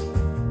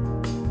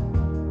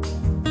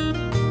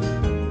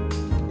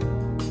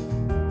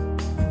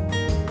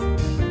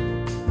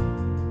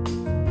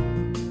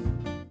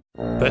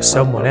 But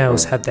someone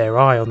else had their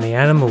eye on the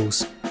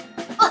animals.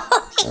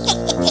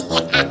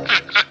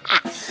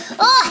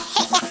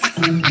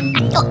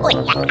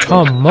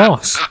 Tom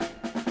Moss.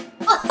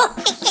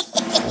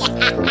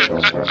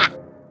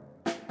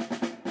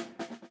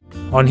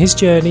 On his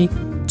journey,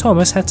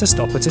 Thomas had to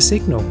stop at a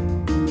signal.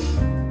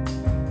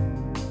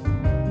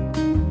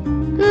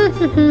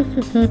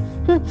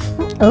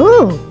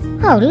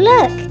 Oh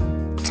look!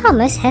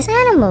 Thomas has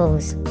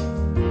animals.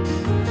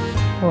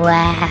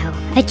 Wow,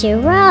 a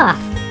giraffe.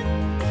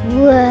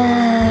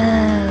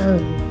 Whoa!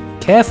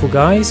 Careful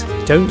guys,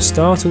 don't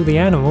startle the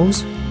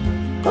animals.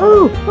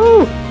 Ooh,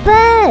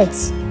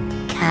 birds!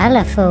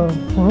 Colourful.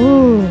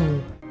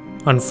 Ooh.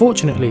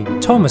 Unfortunately,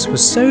 Thomas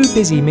was so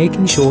busy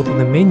making sure that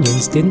the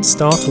minions didn't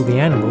startle the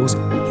animals,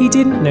 he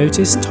didn't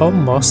notice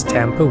Tom Moss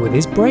tamper with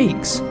his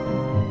brakes.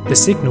 The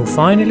signal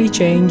finally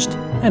changed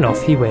and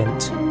off he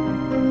went.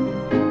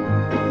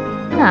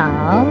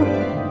 Oh,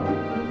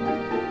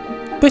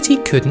 But he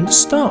couldn't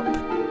stop.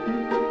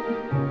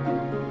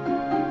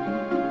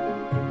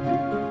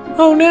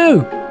 Oh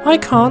no! I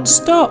can't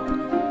stop!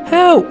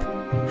 Help!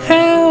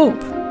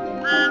 Help!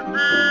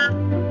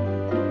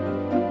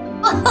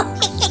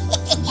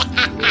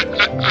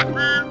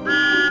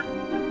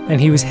 And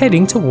he was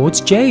heading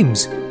towards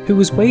James, who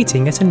was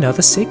waiting at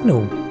another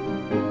signal.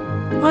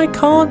 I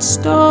can't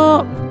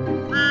stop!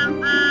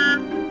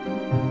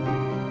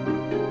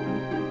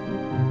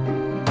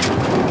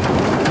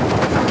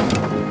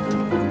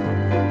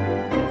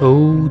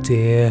 Oh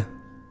dear.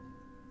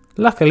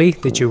 Luckily,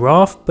 the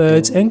giraffe,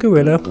 birds and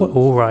gorilla were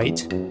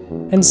alright,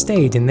 and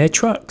stayed in their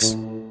trucks.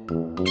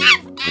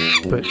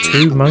 But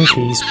 2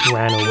 monkeys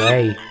ran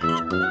away.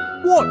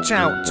 Watch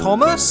out,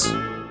 Thomas!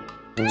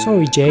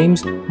 Sorry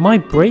James, my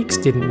brakes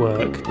didn't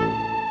work.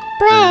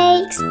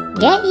 brakes!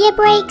 Get your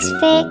brakes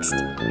fixed.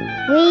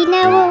 We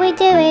know what we're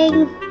doing.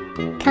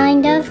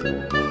 Kind of.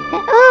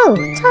 Oh,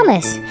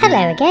 Thomas,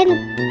 hello again.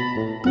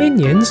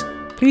 Minions,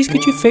 please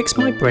could you fix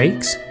my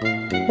brakes?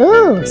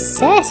 Ooh,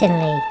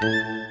 certainly.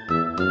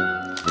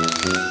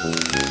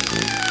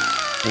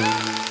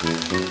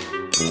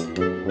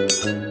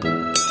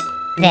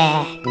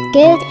 There,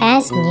 good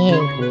as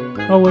new.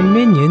 Oh, and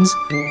Minions,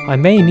 I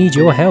may need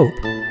your help.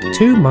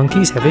 2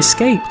 monkeys have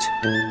escaped.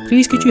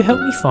 Please could you help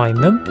me find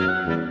them?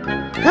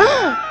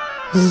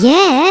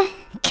 Yeah,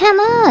 come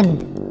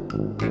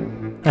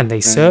on. And they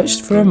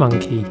searched for a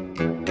monkey.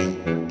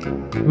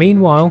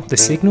 Meanwhile, the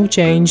signal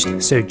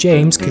changed so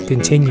James could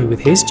continue with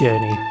his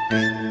journey,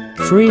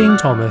 freeing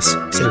Thomas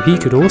so he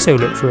could also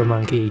look for a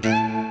monkey.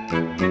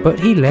 But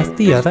he left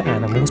the other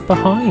animals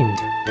behind.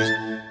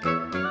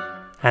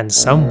 And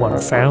someone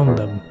found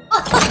them.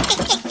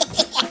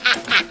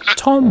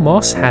 Tom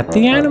Moss had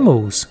the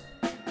animals.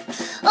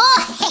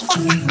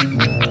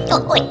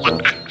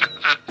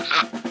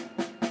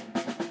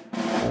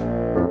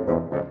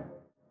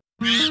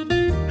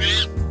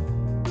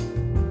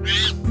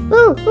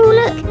 Ooh,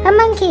 look, a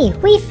monkey.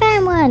 We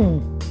found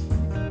one.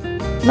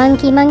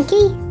 Monkey,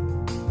 monkey.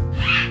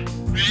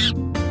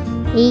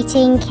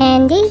 Eating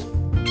candy.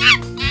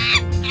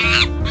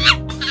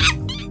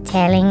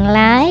 Telling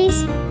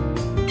lies.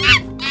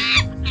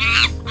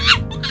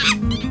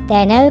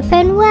 Then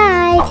open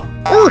wide.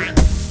 Ooh!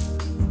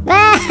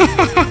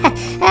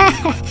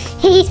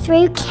 He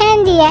threw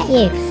candy at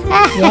you.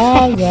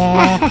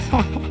 Yeah.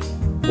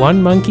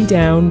 1 monkey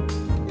down,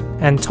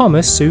 and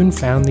Thomas soon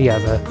found the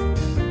other.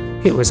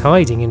 It was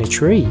hiding in a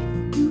tree.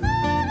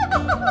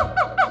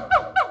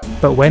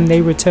 But when they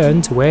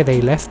returned to where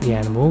they left the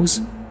animals...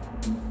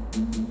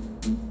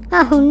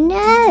 Oh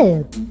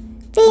no!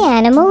 The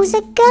animals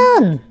are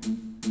gone.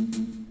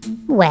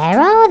 Where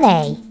are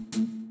they?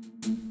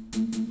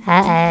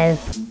 Uh-oh.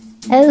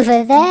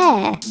 Over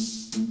there.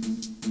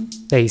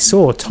 They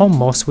saw Tom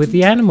Moss with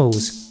the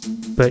animals,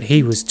 but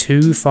he was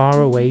too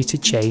far away to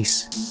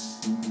chase.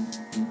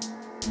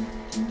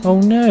 Oh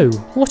no,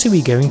 what are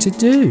we going to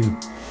do?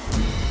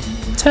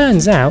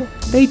 Turns out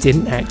they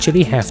didn't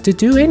actually have to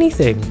do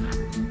anything.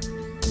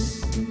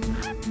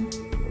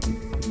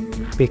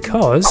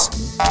 Because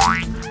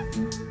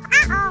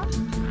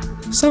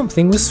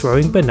something was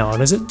throwing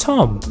bananas at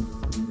Tom.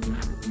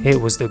 It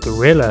was the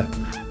gorilla.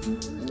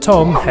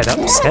 Tom had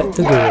upset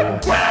the gorilla.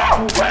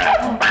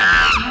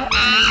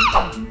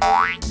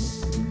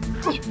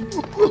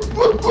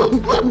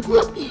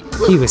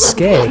 He was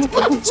scared,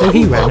 so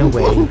he ran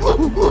away,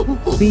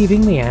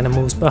 leaving the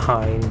animals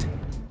behind.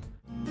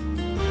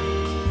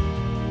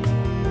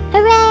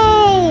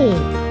 Hooray!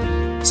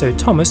 So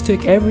Thomas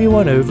took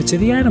everyone over to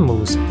the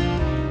animals.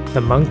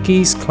 The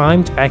monkeys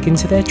climbed back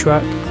into their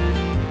truck,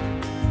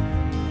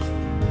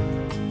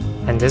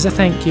 and as a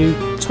thank you,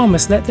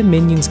 Thomas let the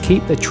minions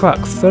keep the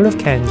truck full of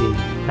candy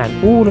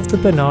and all of the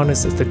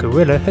bananas that the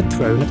gorilla had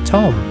thrown at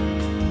Tom.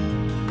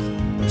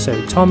 So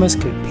Thomas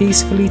could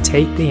peacefully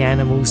take the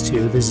animals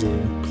to the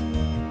zoo.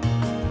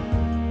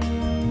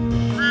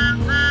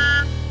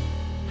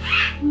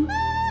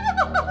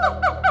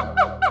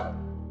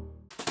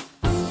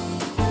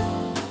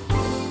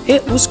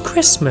 It was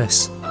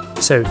Christmas,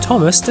 so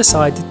Thomas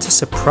decided to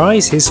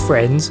surprise his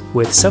friends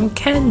with some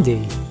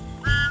candy.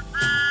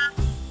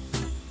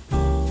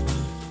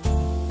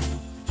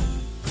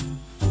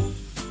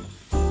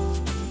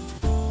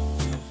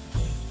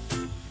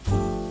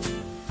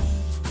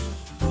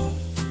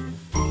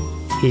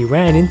 He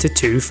ran into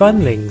 2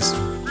 Funlings.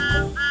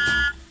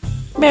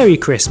 Merry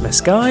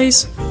Christmas,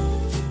 guys!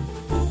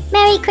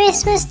 Merry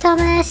Christmas,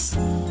 Thomas!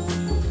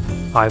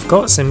 I've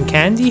got some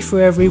candy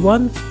for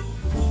everyone.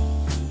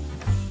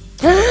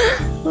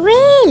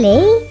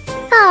 Really?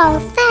 Oh,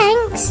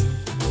 thanks!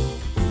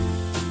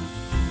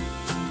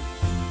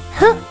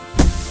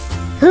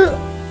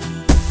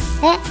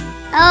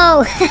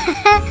 Oh,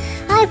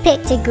 I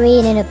picked a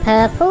green and a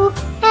purple,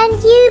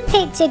 and you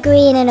picked a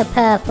green and a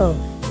purple.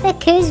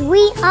 because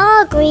we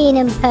are green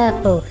and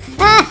purple.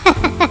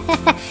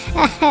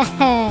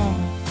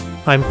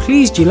 I'm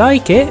pleased you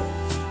like it.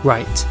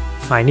 Right,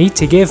 I need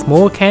to give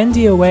more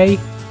candy away.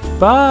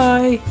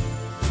 Bye!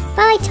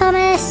 Bye,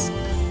 Thomas.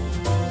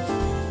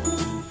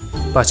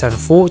 But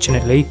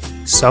unfortunately,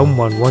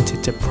 someone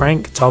wanted to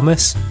prank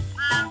Thomas.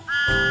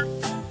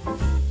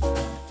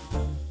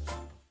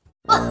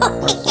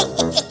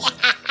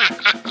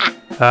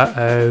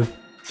 Uh-oh.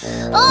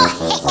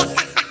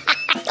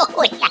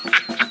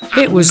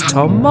 It was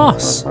Tom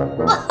Moss.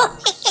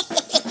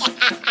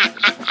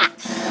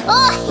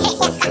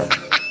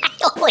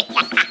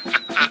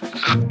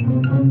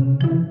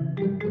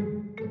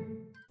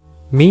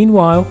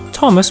 Meanwhile,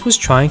 Thomas was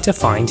trying to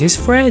find his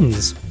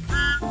friends.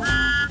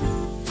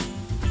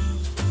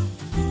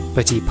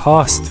 But he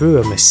passed through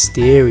a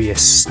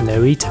mysterious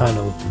snowy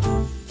tunnel.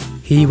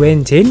 He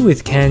went in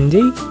with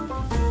candy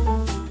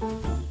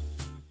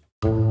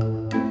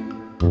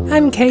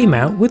and came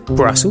out with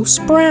Brussels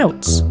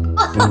sprouts.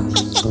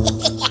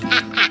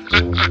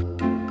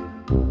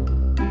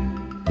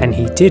 And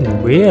he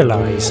didn't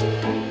realise.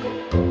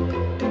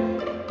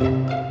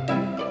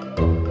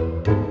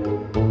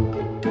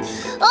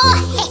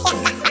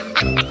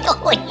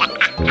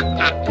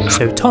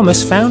 So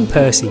Thomas found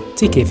Percy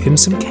to give him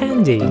some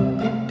candy.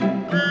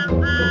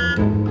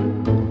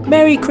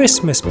 Merry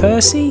Christmas,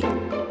 Percy.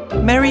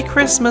 Merry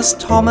Christmas,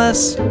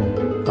 Thomas.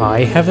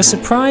 I have a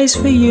surprise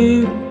for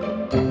you.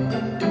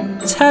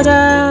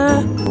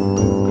 Ta-da!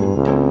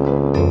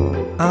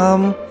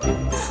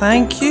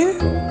 Thank you?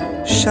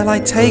 Shall I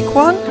take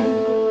one?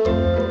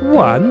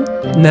 One?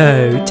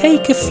 No,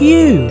 take a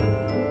few.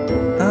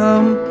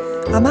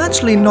 I'm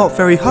actually not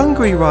very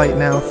hungry right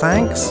now,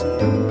 thanks.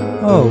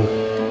 Oh,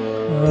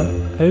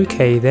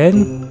 okay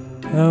then.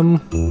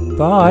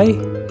 Bye.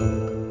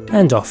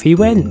 And off he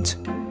went.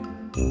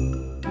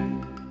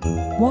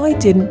 Why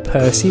didn't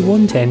Percy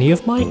want any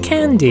of my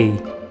candy?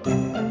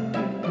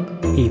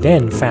 He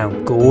then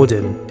found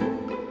Gordon.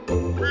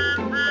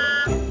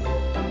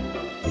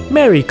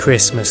 Merry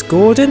Christmas,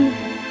 Gordon.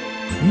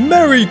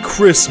 Merry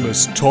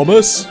Christmas,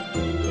 Thomas.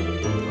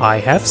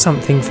 I have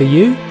something for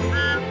you.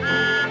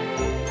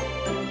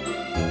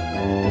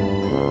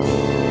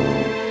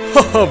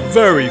 Haha,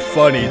 very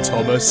funny,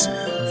 Thomas.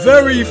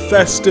 Very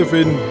festive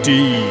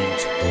indeed.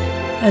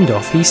 And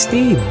off he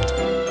steamed.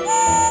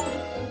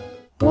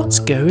 What's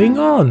going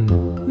on?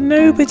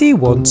 Nobody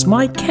wants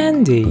my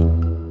candy.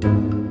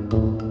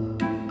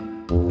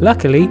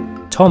 Luckily,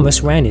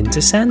 Thomas ran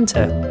into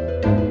Santa.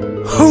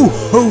 Ho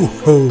ho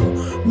ho!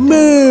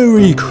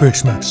 Merry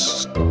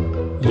Christmas!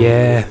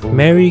 Yeah,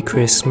 Merry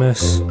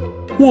Christmas.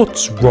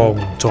 What's wrong,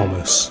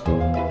 Thomas?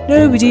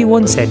 Nobody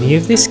wants any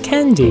of this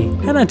candy,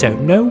 and I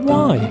don't know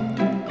why.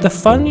 The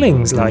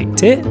Funlings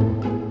liked it.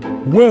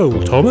 Well,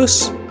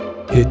 Thomas,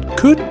 it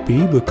could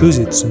be because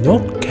it's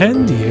not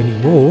candy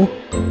anymore.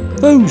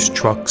 Those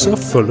trucks are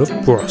full of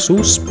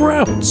Brussels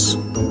sprouts.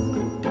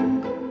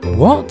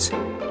 What?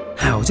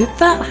 How did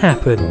that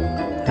happen?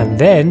 And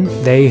then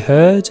they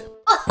heard...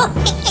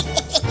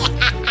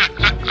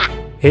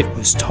 It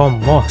was Tom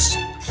Moss.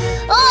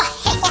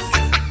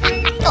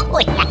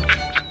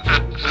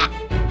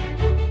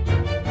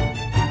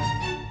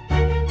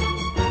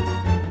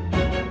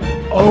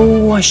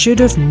 Oh, I should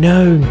have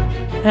known.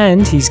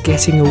 And he's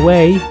getting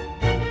away.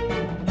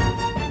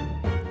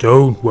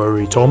 Don't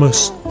worry,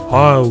 Thomas.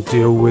 I'll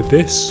deal with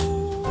this.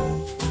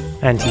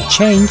 And he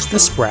changed the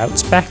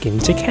sprouts back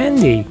into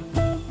candy.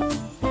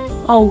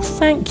 Oh,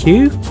 thank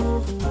you.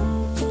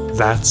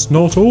 That's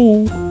not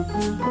all.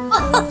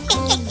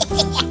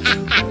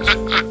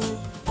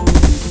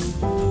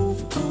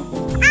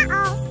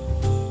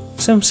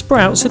 Some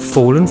sprouts had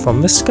fallen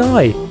from the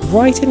sky,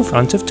 right in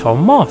front of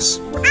Tom Moss.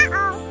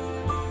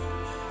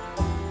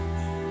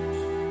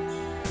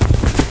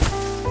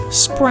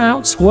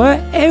 Sprouts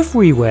were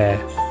everywhere.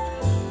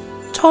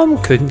 Tom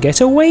couldn't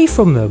get away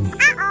from them.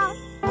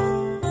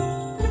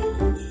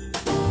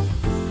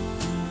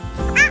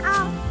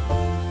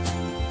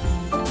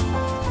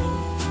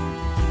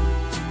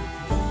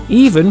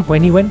 Even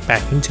when he went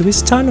back into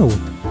his tunnel.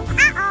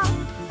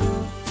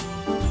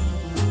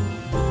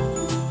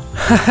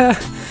 Haha,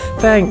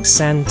 thanks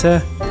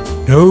Santa.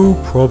 No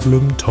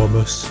problem,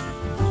 Thomas.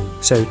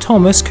 So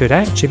Thomas could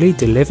actually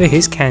deliver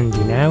his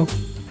candy now,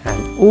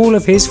 and all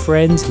of his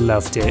friends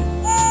loved it.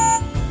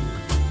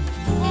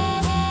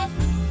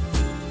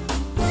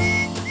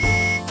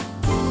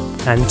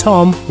 And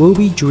Tom will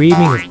be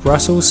dreaming of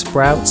Brussels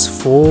sprouts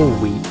for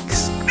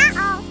weeks.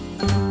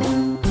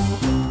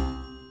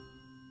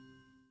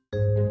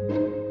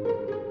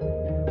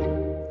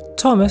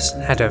 Thomas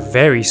had a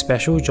very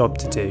special job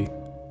to do.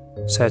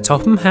 Sir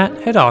Topham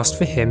Hatt had asked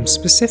for him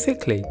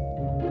specifically.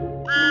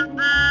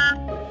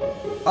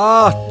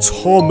 Ah,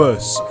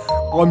 Thomas,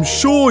 I'm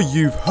sure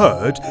you've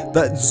heard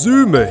that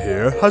Zuma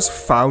here has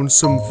found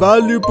some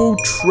valuable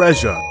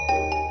treasure.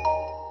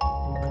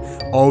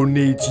 I'll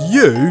need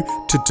you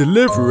to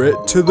deliver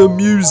it to the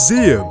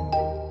museum.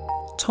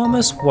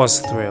 Thomas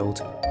was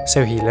thrilled,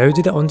 so he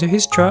loaded it onto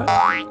his truck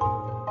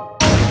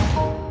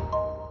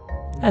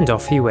and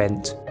off he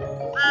went.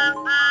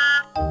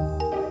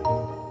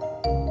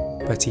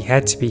 But he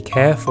had to be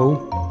careful,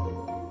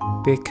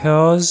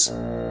 because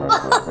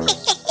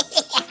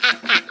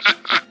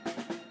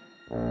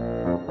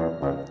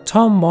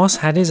Tom Moss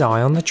had his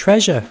eye on the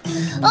treasure.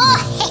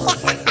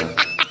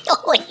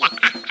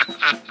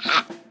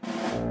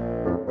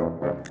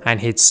 And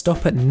he'd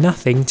stop at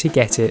nothing to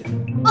get it.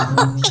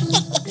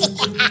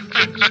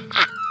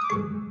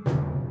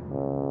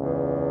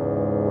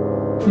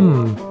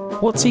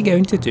 What's he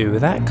going to do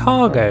with that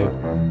cargo?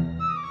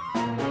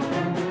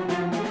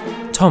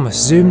 Thomas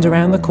zoomed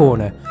around the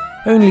corner,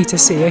 only to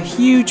see a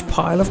huge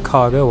pile of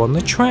cargo on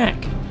the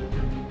track.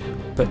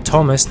 But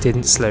Thomas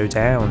didn't slow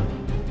down.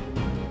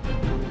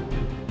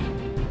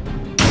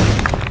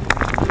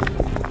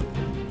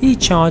 He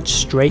charged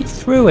straight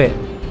through it.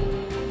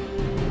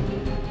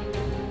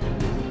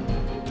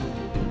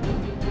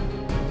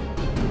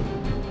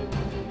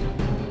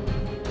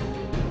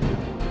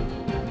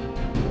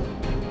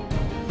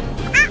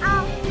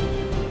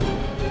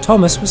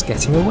 Thomas was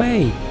getting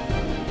away.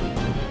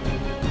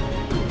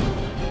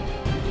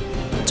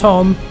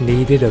 Tom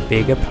needed a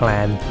bigger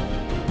plan.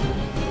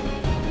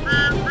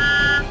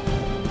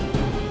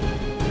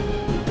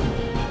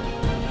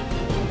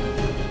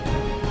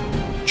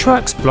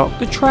 Trucks blocked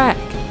the track.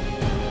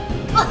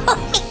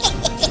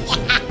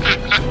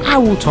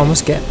 How will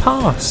Thomas get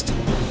past?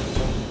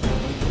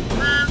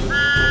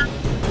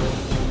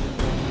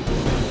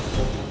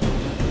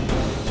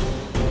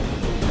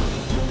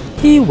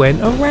 He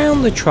went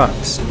around the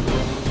trucks.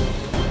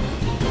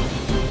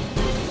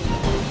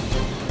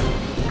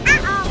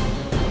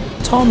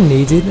 Tom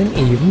needed an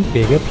even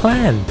bigger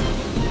plan.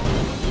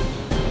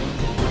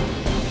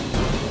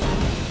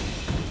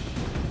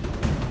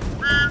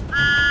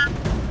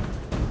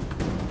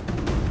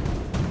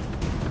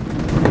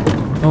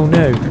 Oh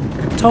no,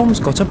 Tom's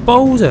got a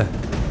boulder.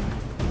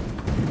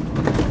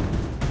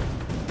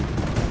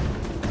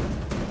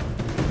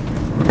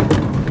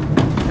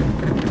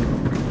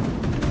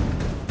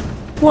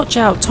 Watch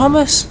out,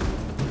 Thomas!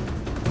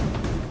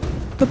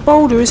 The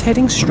boulder is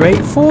heading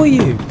straight for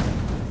you.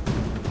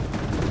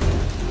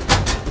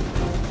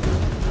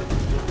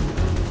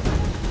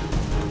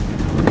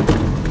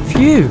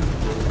 Phew!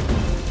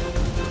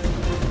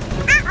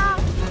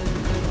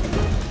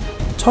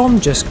 Tom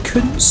just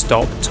couldn't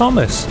stop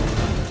Thomas.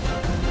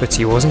 But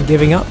he wasn't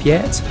giving up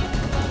yet.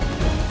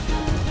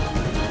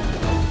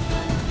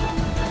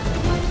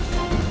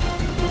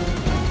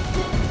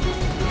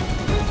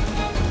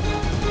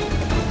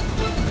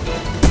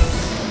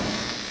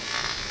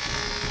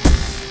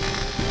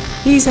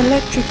 He's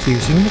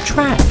electrocuting the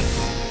track.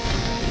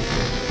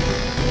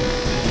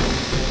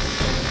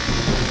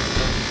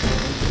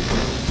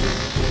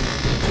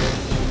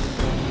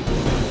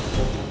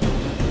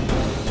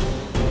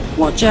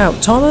 Watch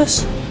out,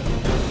 Thomas!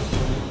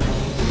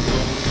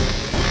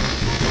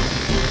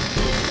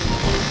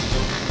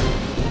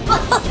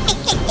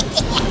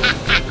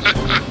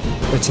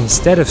 But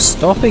instead of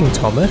stopping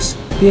Thomas,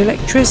 the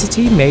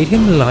electricity made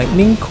him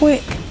lightning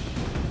quick.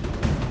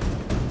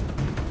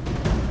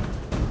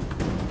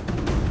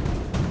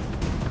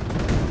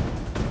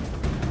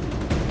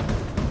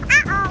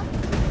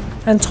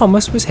 And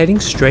Thomas was heading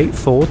straight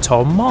for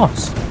Tom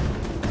Moss.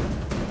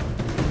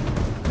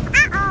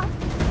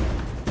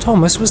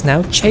 Thomas was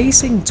now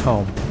chasing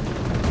Tom.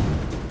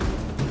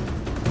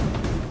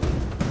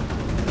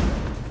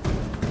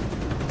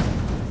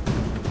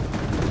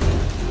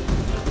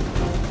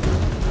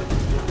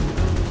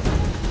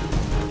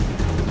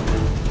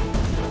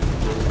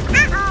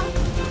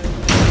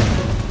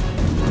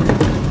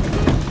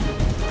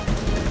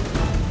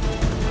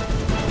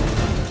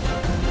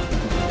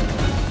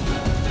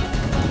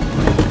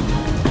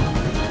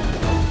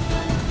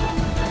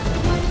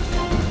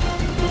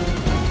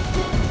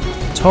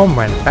 Tom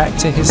ran back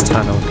to his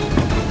tunnel.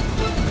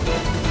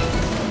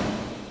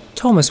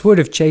 Thomas would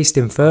have chased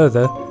him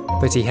further,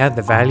 but he had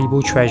the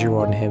valuable treasure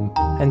on him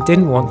and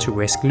didn't want to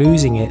risk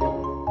losing it,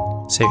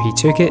 so he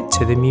took it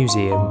to the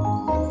museum.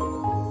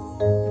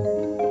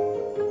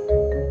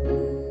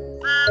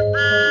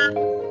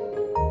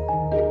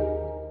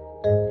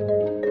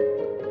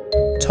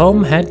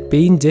 Tom had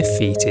been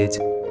defeated.